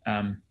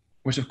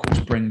 which of course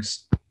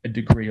brings a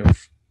degree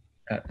of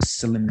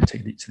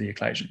solemnity to the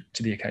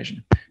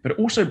occasion. But it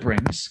also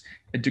brings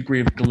a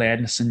degree of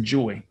gladness and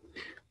joy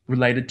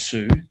related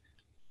to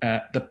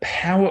the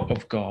power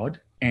of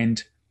God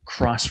and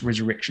Christ's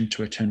resurrection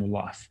to eternal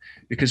life.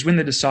 Because when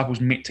the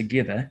disciples met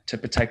together to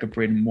partake of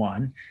bread and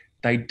wine,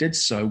 they did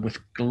so with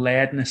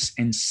gladness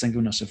and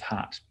singleness of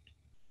heart.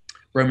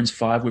 Romans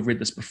 5, we've read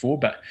this before,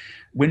 but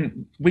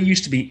when we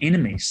used to be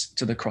enemies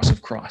to the cross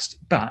of Christ,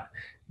 but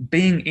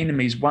being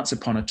enemies once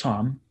upon a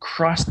time,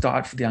 Christ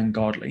died for the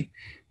ungodly,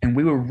 and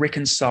we were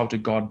reconciled to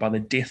God by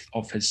the death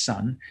of his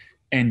son,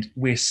 and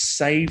we're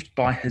saved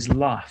by his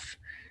life.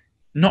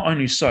 Not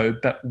only so,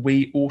 but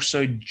we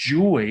also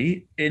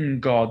joy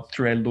in God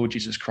through our Lord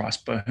Jesus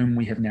Christ, by whom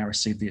we have now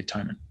received the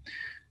atonement.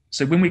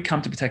 So when we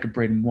come to partake of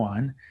bread and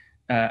wine,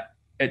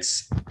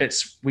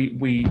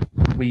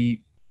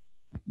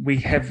 we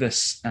have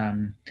this.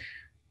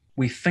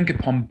 We think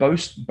upon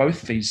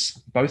both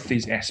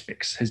these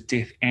aspects, his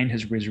death and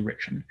his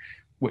resurrection,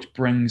 which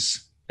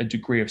brings a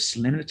degree of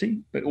solemnity,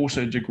 but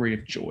also a degree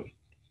of joy.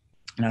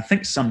 And I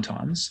think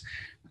sometimes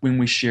when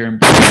we share in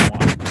bread and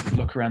wine,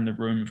 look around the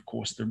room, of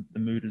course, the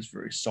mood is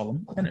very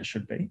solemn, and it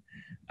should be.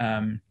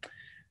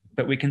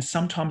 But we can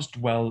sometimes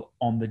dwell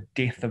on the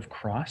death of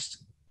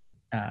Christ,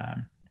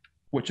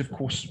 which of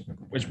course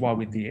is why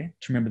we're there,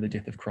 to remember the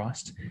death of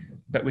Christ.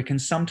 But we can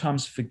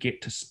sometimes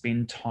forget to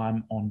spend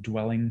time on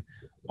dwelling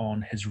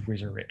on his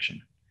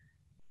resurrection.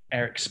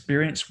 Our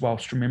experience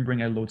whilst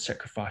remembering our Lord's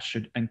sacrifice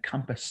should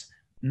encompass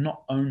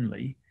not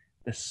only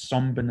the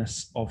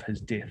somberness of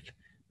his death,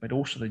 but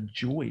also the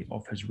joy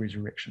of his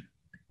resurrection.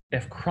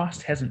 If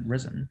Christ hasn't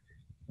risen,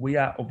 we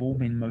are of all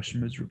men most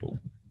miserable,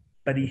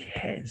 but he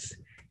has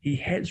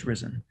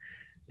risen.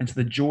 And so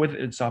the joy that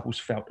the disciples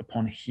felt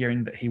upon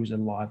hearing that he was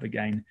alive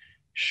again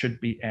should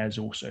be ours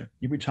also.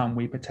 Every time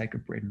we partake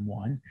of bread and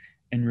wine,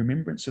 in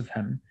remembrance of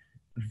him,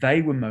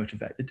 they were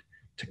motivated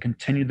to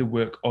continue the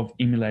work of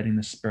emulating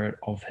the spirit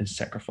of his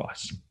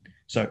sacrifice.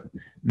 So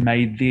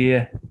may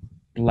their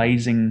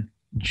blazing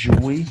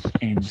joy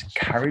and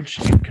courage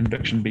and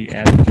conviction be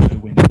ours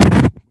when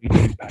we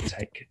do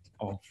partake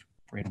of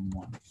bread and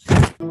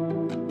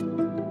wine.